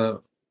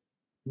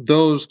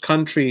those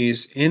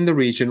countries in the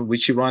region,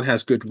 which Iran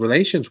has good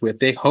relations with,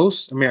 they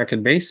host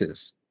American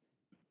bases.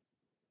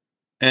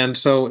 And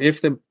so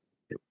if the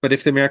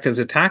Americans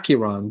attack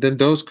Iran, then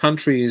those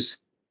countries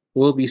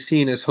will be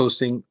seen as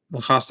hosting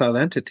a hostile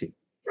entity.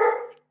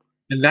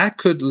 And that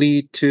could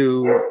lead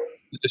to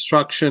the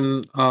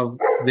destruction of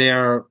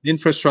their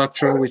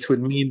infrastructure, which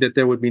would mean that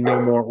there would be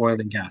no more oil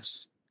and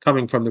gas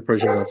coming from the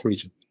Persian Gulf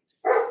region.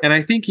 And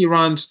I think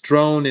Iran's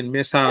drone and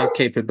missile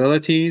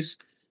capabilities,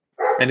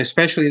 and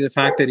especially the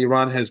fact that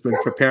Iran has been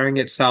preparing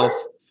itself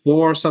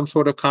for some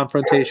sort of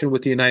confrontation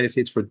with the United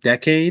States for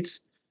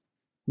decades,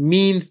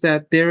 means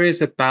that there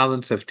is a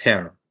balance of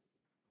terror.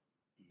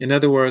 In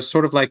other words,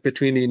 sort of like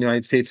between the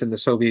United States and the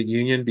Soviet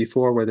Union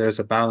before, where there's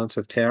a balance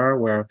of terror,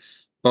 where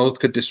both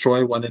could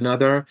destroy one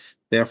another.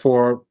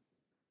 Therefore,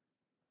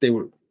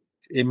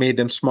 it made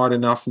them smart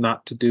enough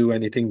not to do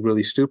anything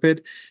really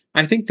stupid.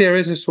 I think there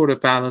is a sort of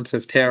balance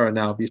of terror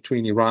now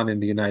between Iran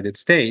and the United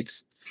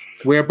States,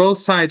 where both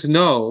sides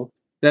know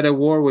that a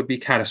war would be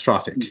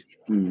catastrophic.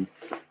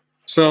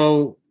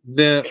 So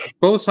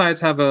both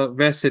sides have a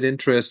vested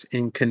interest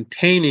in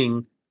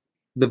containing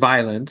the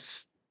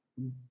violence,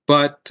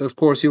 but of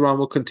course, Iran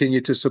will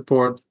continue to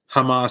support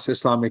Hamas,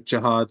 Islamic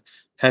Jihad,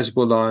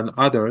 Hezbollah, and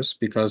others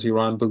because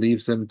Iran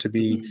believes them to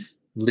be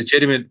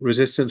legitimate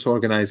resistance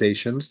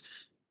organizations.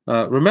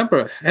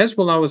 Remember,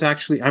 Hezbollah was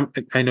actually,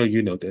 I know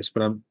you know this,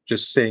 but I'm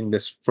just saying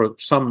this for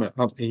some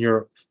in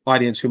your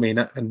audience who may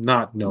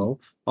not know,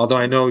 although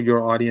I know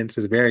your audience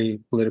is very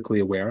politically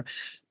aware.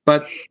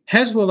 But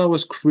Hezbollah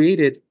was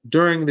created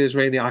during the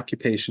Israeli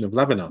occupation of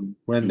Lebanon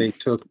when they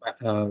took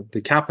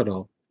the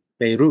capital,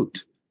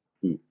 Beirut.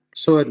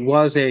 So it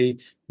was a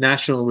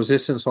national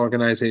resistance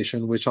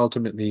organization which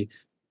ultimately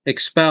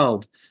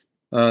expelled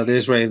the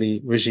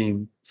Israeli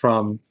regime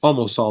from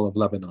almost all of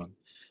Lebanon.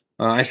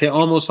 I say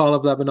almost all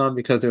of Lebanon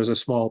because there's a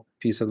small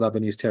piece of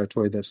Lebanese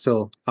territory that's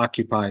still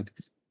occupied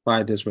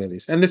by the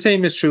Israelis. And the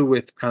same is true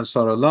with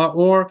Ansarullah,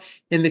 or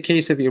in the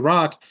case of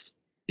Iraq,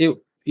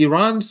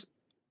 Iran's,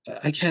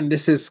 again,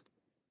 this is,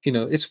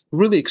 it's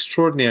really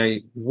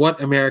extraordinary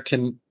what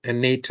American and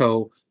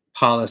NATO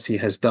policy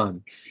has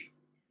done.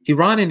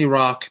 Iran and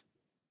Iraq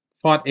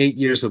fought 8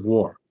 years of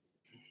war.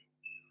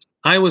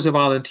 I was a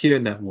volunteer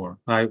in that war.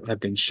 I've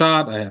been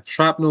shot, I have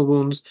shrapnel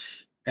wounds,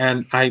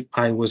 and I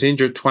was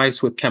injured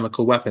twice with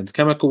chemical weapons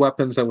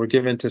that were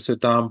given to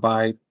Saddam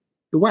by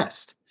the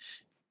West.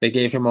 They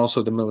gave him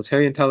also the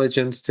military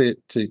intelligence to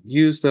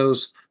use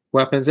those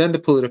weapons and the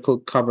political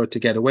cover to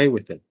get away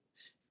with it.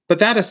 But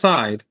that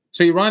aside,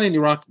 so Iran and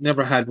Iraq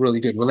never had really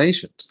good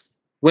relations.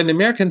 When the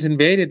Americans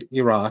invaded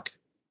Iraq,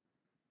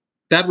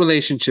 that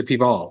relationship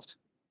evolved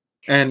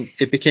and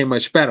it became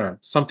much better,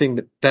 something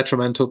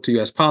detrimental to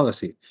U.S.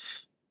 policy.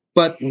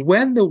 But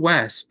when the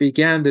West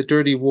began the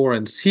dirty war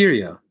in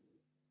Syria,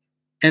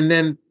 and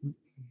then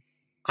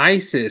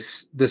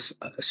ISIS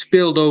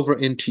spilled over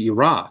into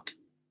Iraq,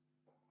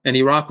 and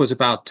Iraq was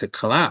about to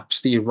collapse,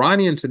 the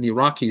Iranians and the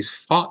Iraqis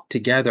fought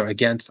together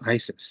against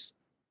ISIS.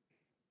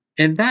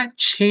 And that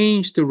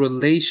changed the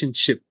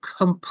relationship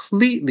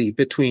completely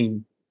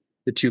between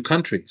the two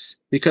countries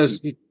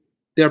because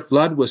their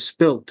blood was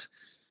spilt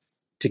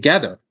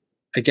together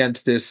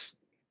against this,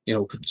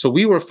 So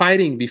we were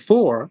fighting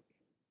before,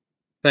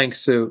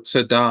 thanks to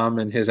Saddam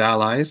and his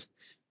allies,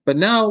 but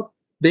now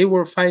they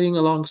were fighting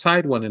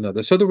alongside one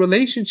another. So the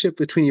relationship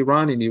between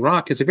Iran and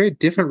Iraq is a very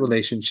different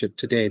relationship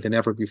today than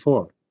ever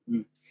before.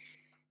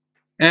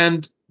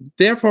 And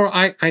therefore,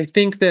 I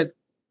think that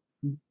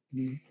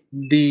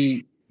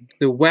the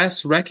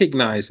West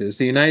recognizes,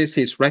 the United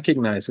States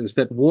recognizes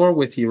that war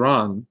with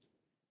Iran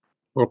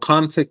or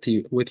conflict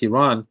with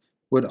Iran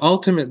would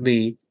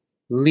ultimately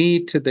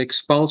lead to the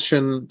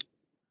expulsion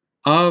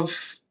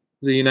of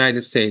the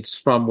United States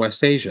from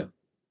West Asia.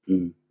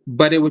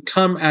 But it would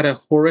come at a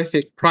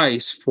horrific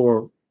price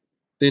for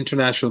the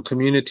international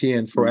community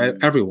and for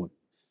everyone.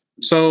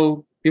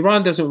 So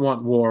Iran doesn't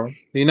want war.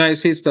 The United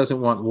States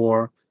doesn't want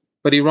war.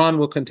 But Iran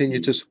will continue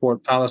to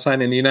support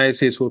Palestine, and the United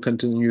States will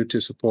continue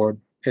to support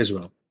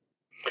Israel.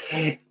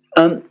 Thank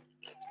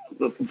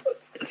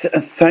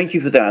you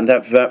for that, and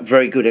that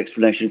very good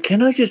explanation.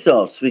 Can I just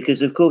ask,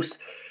 because of course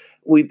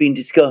we've been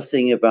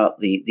discussing about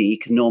the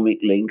economic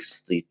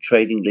links, the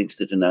trading links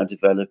that are now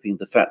developing,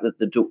 the fact that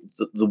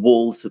the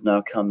walls are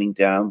now coming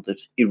down,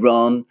 that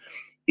Iran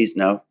is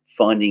now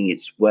finding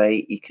its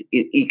way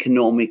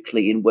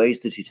economically in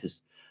ways that it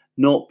has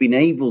not been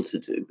able to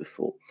do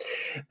before.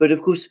 But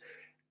of course,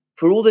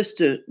 for all this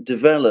to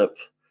develop,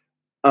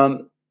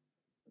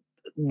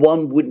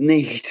 one would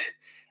need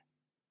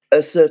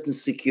a certain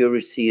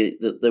security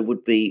that there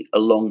would be a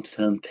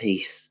long-term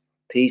peace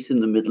in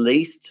the Middle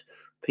East,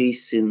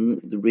 peace in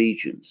the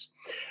regions.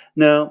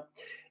 Now,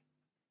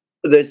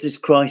 there's this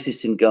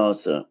crisis in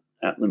Gaza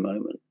at the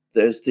moment.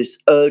 There's this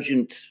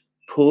urgent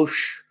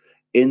push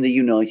in the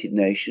United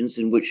Nations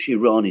in which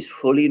Iran is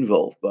fully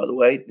involved, by the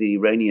way. The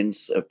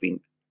Iranians have been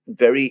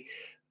very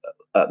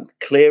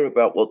clear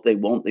about what they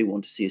want. They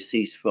want to see a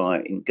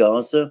ceasefire in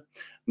Gaza.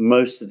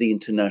 Most of the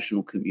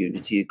international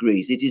community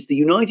agrees. It is the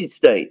United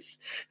States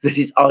that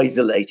is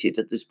isolated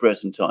at this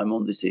present time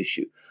on this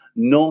issue,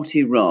 not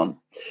Iran.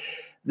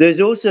 There's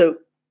also,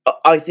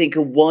 I think,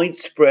 a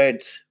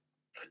widespread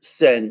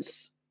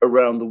sense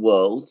around the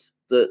world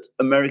that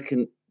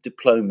American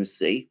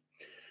diplomacy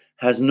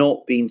has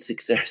not been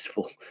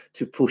successful,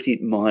 to put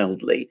it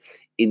mildly,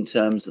 in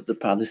terms of the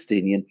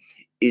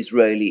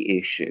Palestinian-Israeli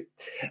issue.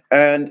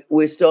 And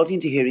we're starting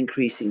to hear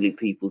increasingly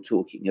people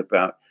talking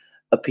about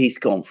a peace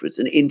conference,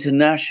 an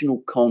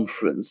international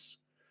conference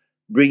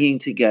bringing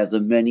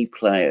together many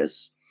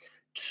players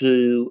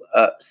to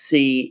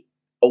see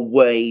a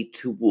way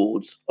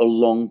towards a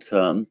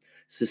long-term,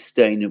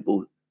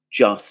 sustainable,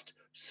 just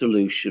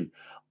solution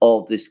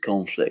of this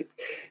conflict.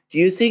 Do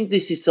you think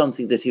this is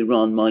something that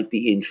Iran might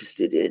be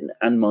interested in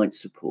and might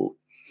support?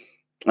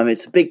 I mean,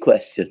 it's a big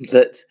question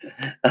that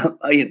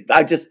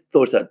I just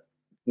thought I'd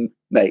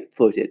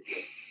put it.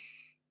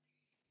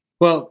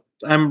 Well,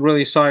 I'm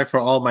really sorry for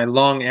all my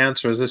long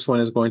answers. This one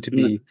is going to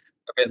be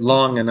a bit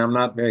long, and I'm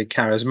not very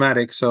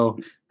charismatic, so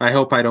I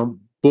hope I don't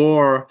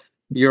bore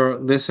your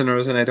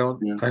listeners, and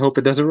Yeah. I hope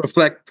it doesn't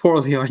reflect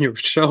poorly on your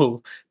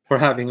show for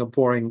having a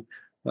boring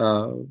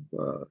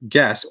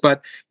guest.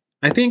 But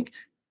I think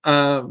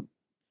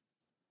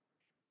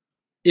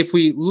if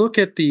we look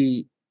at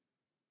the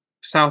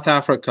South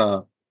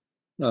Africa,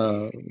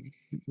 the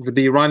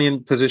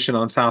Iranian position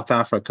on South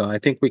Africa, I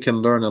think we can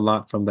learn a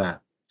lot from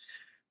that.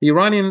 The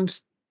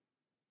Iranians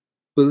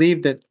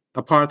believe that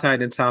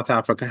apartheid in South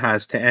Africa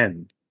has to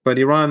end, but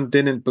Iran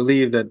didn't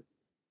believe that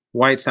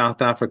white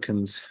South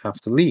Africans have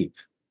to leave,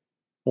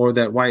 or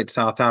that white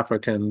South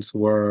Africans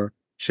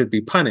should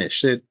be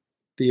punished.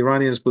 The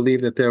Iranians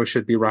believe that there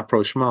should be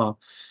rapprochement,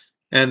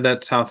 and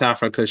that South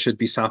Africa should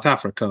be South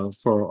Africa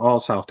for all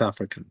South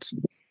Africans.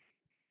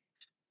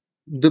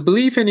 The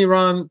belief in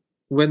Iran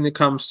when it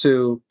comes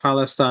to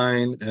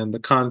Palestine and the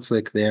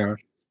conflict there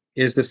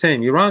is the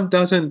same. Iran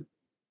doesn't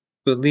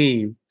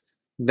believe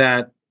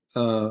that,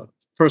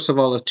 first of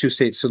all, a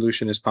two-state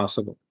solution is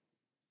possible,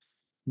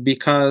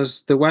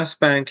 because the West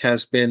Bank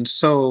has been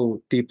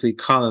so deeply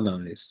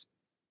colonized,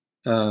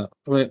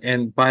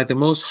 and by the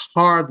most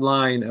hard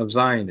line of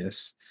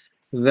Zionists,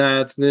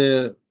 that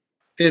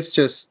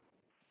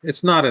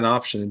it's not an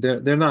option.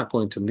 They're not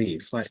going to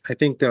leave. Like, I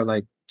think there are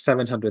like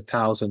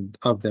 700,000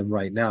 of them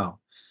right now,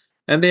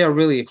 and they are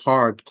really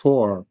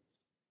hardcore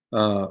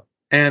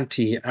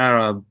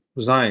anti-Arab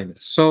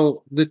Zionists.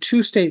 So the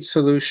two-state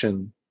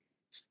solution,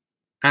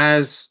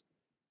 as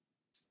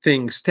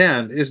things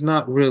stand, is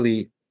not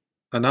really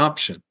an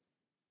option.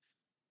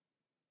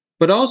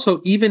 But also,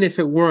 even if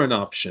it were an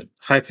option,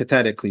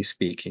 hypothetically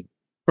speaking,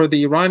 for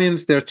the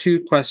Iranians, there are two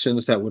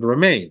questions that would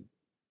remain.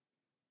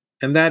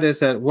 And that is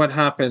that what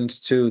happens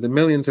to the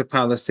millions of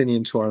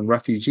Palestinians who are in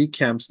refugee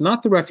camps,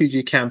 not the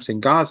refugee camps in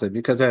Gaza,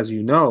 because as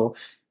you know,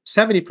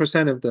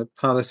 70% of the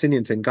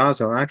Palestinians in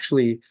Gaza are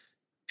actually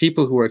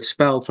people who were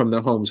expelled from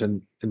their homes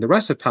in the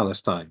rest of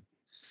Palestine.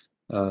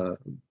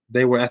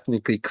 They were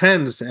ethnically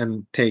cleansed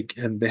and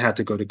they had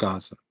to go to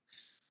Gaza.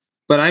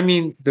 But I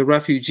mean the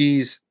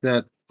refugees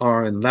that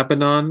are in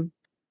Lebanon.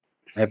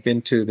 I've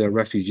been to the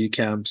refugee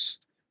camps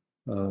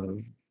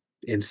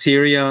in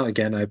Syria.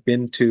 Again, I've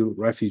been to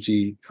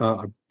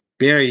a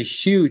very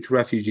huge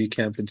refugee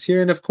camp in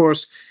Syria, and of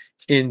course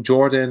in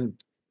Jordan,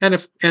 and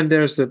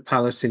there's the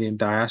Palestinian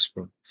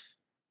diaspora.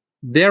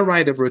 Their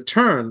right of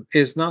return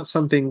is not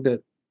something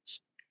that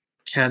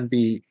can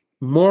be,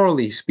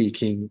 morally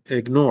speaking,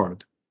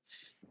 ignored.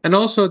 And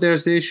also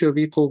there's the issue of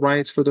equal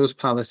rights for those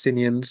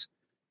Palestinians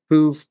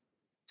who've,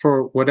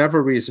 for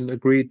whatever reason,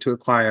 agreed to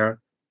acquire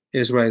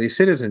Israeli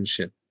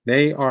citizenship.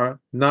 They are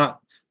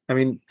not, I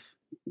mean,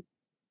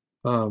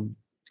 former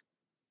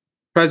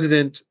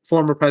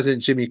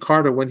President Jimmy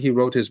Carter, when he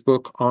wrote his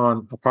book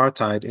on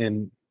apartheid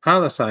in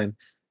Palestine,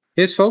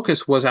 his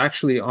focus was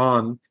actually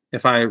on,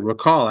 if I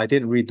recall, I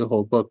didn't read the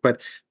whole book,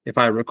 but if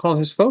I recall,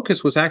 his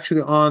focus was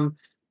actually on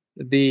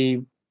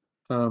the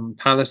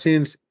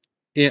Palestinians.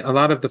 A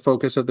lot of the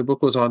focus of the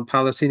book was on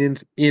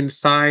Palestinians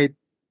inside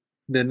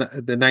the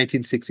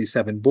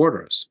 1967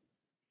 borders.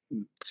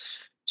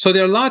 So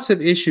there are lots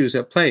of issues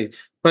at play,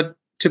 but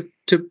to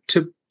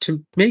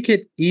make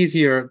it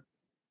easier,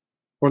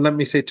 or let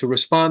me say to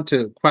respond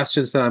to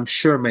questions that I'm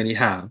sure many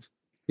have,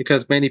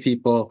 because many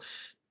people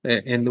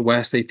in the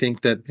West, they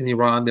think that in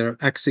Iran they're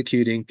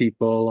executing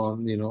people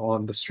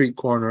on the street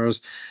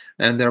corners,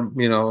 and they're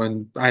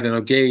and I don't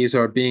know, gays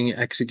are being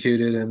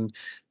executed, and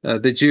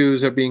the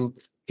Jews are being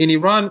in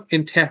Iran.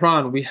 In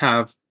Tehran, we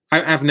have.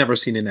 I've never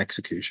seen an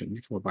execution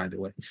before, by the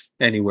way,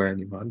 anywhere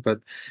in Iran.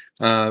 But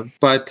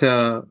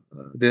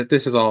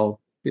this is all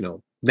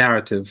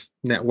narrative,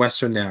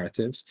 Western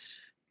narratives.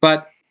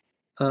 But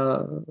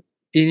in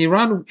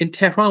Iran, in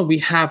Tehran, we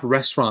have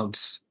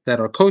restaurants that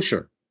are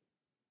kosher.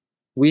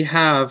 We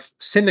have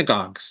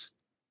synagogues.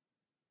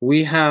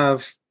 We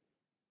have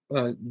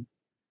a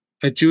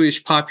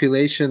Jewish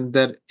population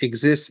that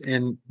exists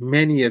in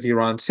many of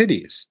Iran's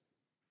cities.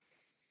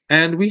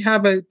 And we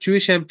have a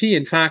Jewish MP.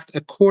 In fact,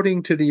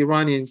 according to the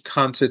Iranian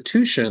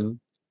constitution,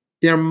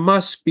 there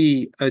must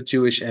be a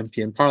Jewish MP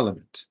in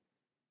parliament.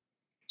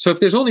 So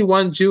if there's only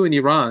one Jew in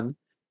Iran,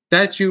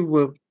 that Jew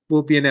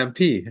will be an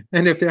MP.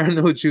 And if there are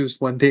no Jews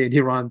one day in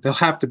Iran, they'll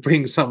have to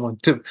bring someone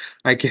to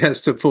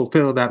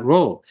fulfill that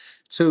role.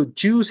 So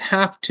Jews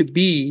have to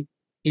be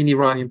in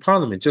Iranian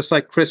parliament, just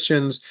like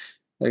Christians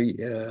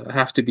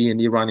have to be in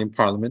the Iranian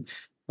parliament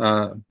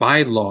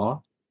by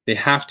law. They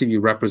have to be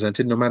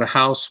represented no matter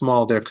how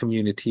small their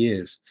community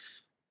is.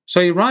 So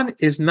Iran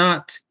is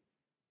not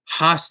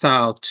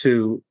hostile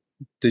to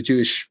the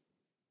Jewish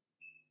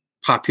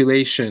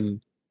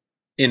population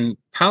in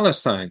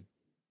Palestine.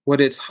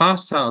 What it's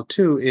hostile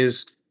to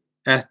is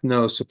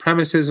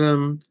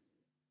ethno-supremacism,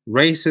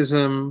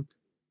 racism,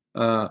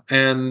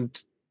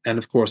 and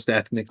of course the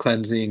ethnic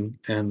cleansing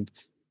and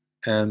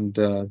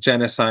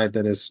genocide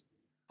that is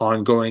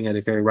ongoing at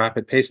a very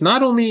rapid pace.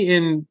 Not only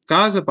in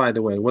Gaza, by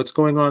the way, what's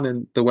going on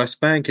in the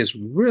West Bank is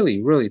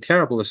really, really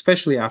terrible,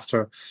 especially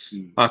after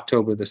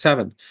October the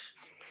 7th.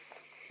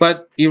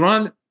 But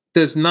Iran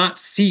does not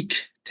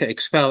seek to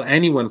expel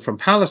anyone from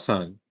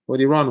Palestine.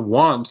 What Iran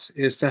wants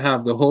is to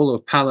have the whole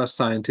of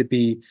Palestine to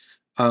be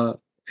an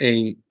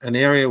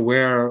area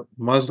where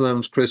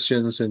Muslims,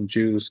 Christians, and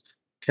Jews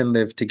can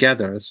live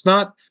together. It's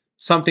not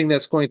something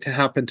that's going to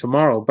happen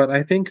tomorrow, but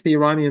I think the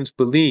Iranians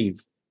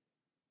believe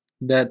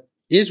that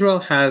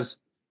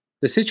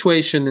the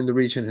situation in the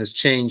region has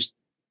changed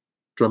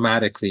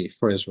dramatically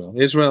for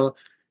Israel.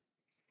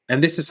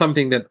 And this is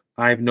something that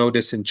I've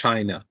noticed in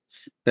China,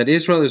 that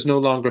Israel is no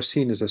longer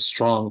seen as a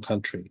strong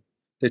country.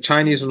 The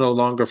Chinese no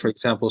longer, for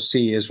example,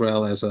 see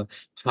Israel as a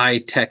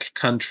high-tech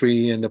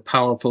country and a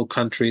powerful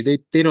country.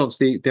 They don't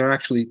see, they're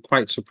actually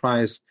quite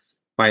surprised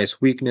by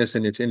its weakness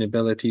and its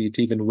inability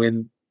to even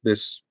win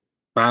this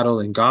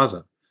battle in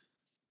Gaza.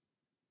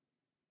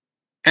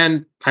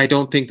 And I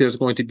don't think there's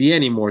going to be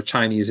any more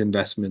Chinese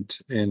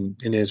investment in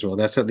Israel.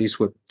 That's at least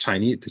what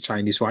the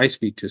Chinese who I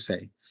speak to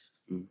say.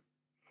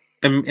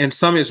 And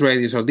some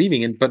Israelis are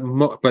leaving it,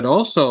 but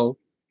also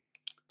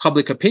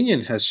public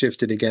opinion has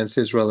shifted against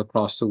Israel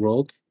across the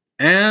world,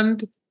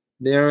 and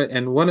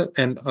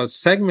a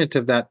segment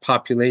of that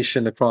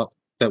population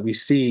that we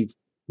see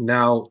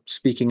now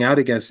speaking out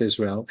against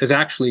Israel is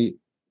actually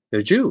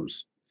they're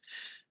Jews.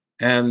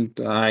 And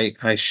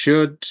I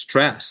should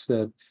stress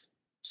that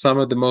some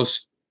of the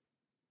most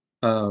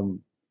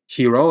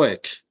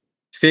heroic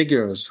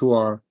figures who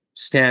are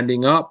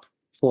standing up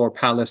for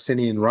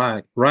Palestinian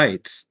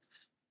rights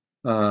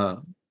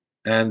and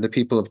the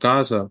people of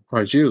Gaza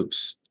are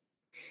Jews,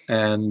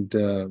 and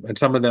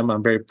some of them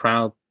I'm very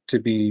proud to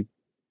be,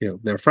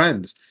 their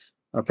friends,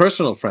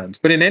 personal friends.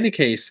 But in any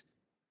case,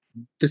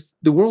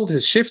 the world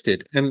has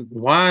shifted, and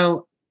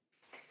while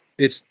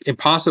it's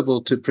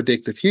impossible to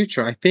predict the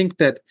future, I think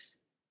that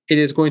it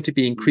is going to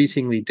be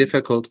increasingly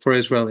difficult for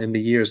Israel in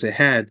the years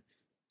ahead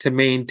to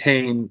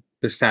maintain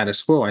the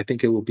status quo. I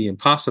think it will be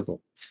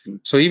impossible.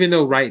 So even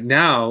though right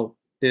now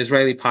the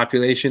Israeli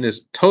population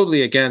is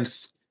totally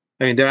against,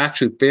 they're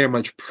actually very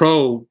much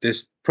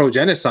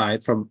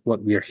pro-genocide from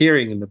what we are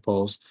hearing in the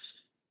polls.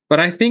 But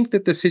I think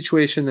that the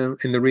situation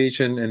in the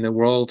region and the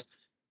world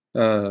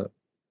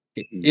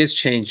is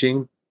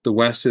changing. The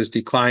West is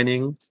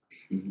declining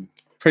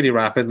pretty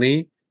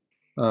rapidly.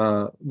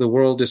 The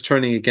world is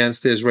turning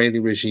against the Israeli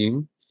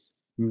regime.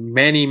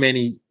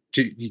 Many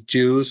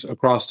Jews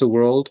across the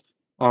world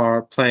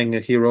are playing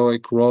a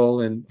heroic role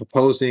in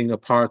opposing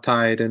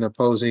apartheid and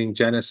opposing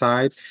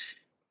genocide.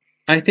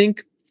 I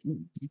think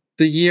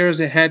the years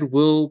ahead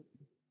will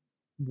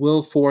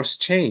force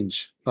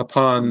change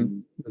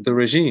upon the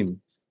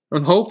regime.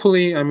 And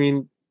hopefully,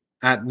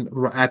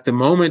 at the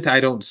moment, I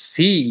don't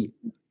see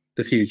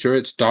the future.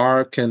 It's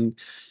dark, and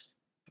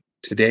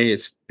today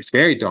it's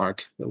very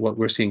dark, what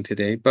we're seeing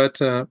today.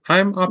 But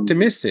I'm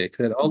optimistic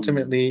that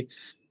ultimately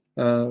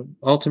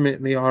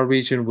our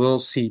region will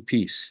see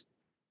peace.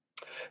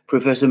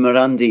 Professor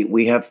Marandi,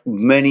 we have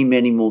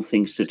many more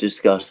things to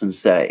discuss and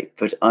say,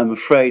 but I'm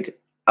afraid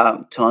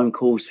time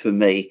calls for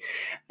me,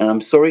 and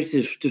I'm sorry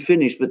to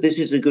finish, but this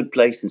is a good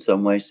place in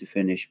some ways to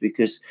finish,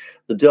 because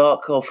the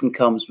dark often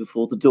comes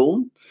before the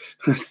dawn,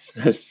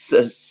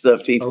 as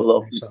people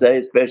often say,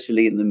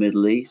 especially in the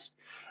Middle East.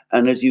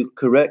 And as you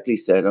correctly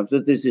said,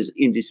 this is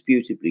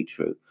indisputably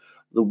true.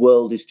 The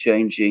world is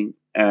changing,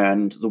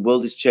 and the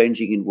world is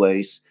changing in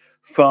ways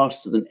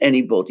faster than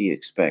anybody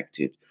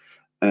expected.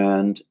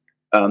 And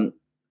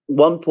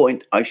one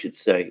point I should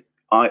say,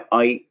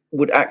 I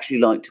would actually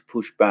like to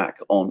push back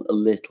on a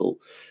little,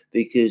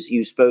 because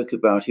you spoke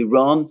about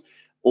Iran,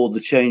 or the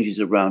changes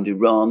around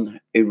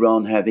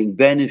Iran having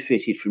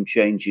benefited from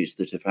changes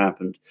that have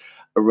happened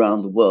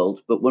around the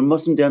world. But one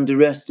mustn't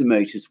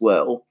underestimate as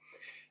well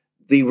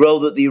the role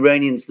that the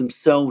Iranians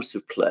themselves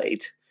have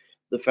played,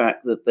 the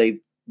fact that they've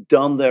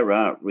done their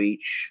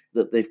outreach,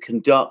 that they've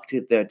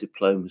conducted their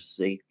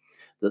diplomacy,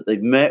 that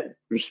they've met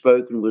and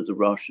spoken with the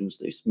Russians,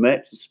 they've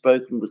met and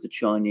spoken with the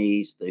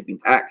Chinese, they've been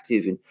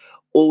active in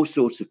all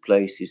sorts of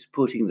places,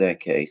 putting their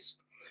case.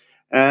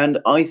 And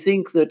I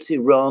think that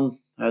Iran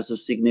has a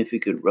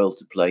significant role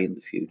to play in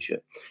the future,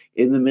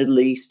 in the Middle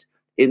East,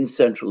 in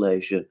Central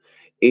Asia,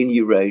 in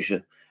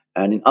Eurasia,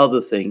 and in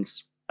other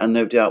things. And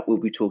no doubt we'll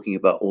be talking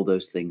about all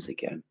those things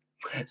again.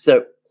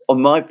 So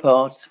on my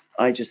part,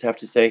 I just have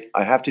to say,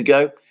 I have to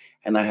go,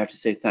 and I have to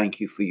say thank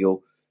you for your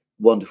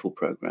wonderful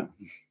program.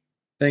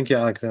 Thank you,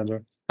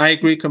 Alexander. I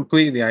agree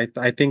completely.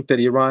 I think that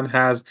Iran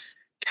has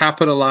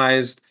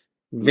capitalized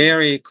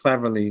very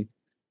cleverly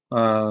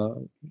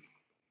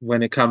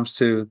when it comes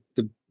to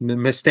the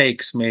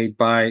mistakes made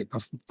by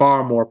a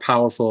far more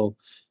powerful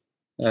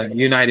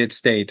United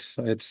States.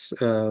 It's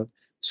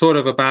sort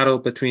of a battle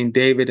between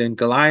David and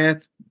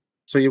Goliath.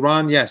 So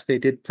Iran, yes, they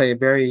did play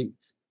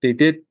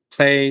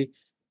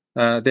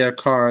their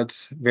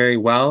cards very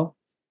well,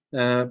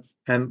 and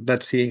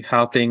let's see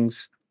how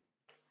things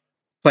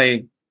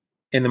play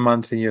in the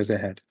months and years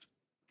ahead.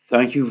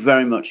 Thank you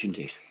very much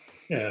indeed.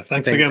 Yeah,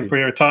 thanks again for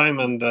your time.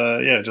 And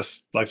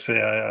just like to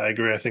say, I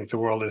agree. I think the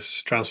world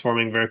is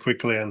transforming very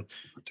quickly, and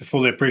to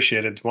fully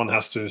appreciate it, one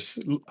has to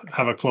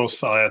have a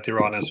close eye at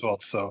Iran as well.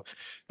 So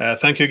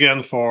thank you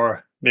again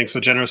for being so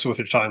generous with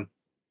your time.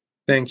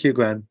 Thank you,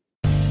 Glenn.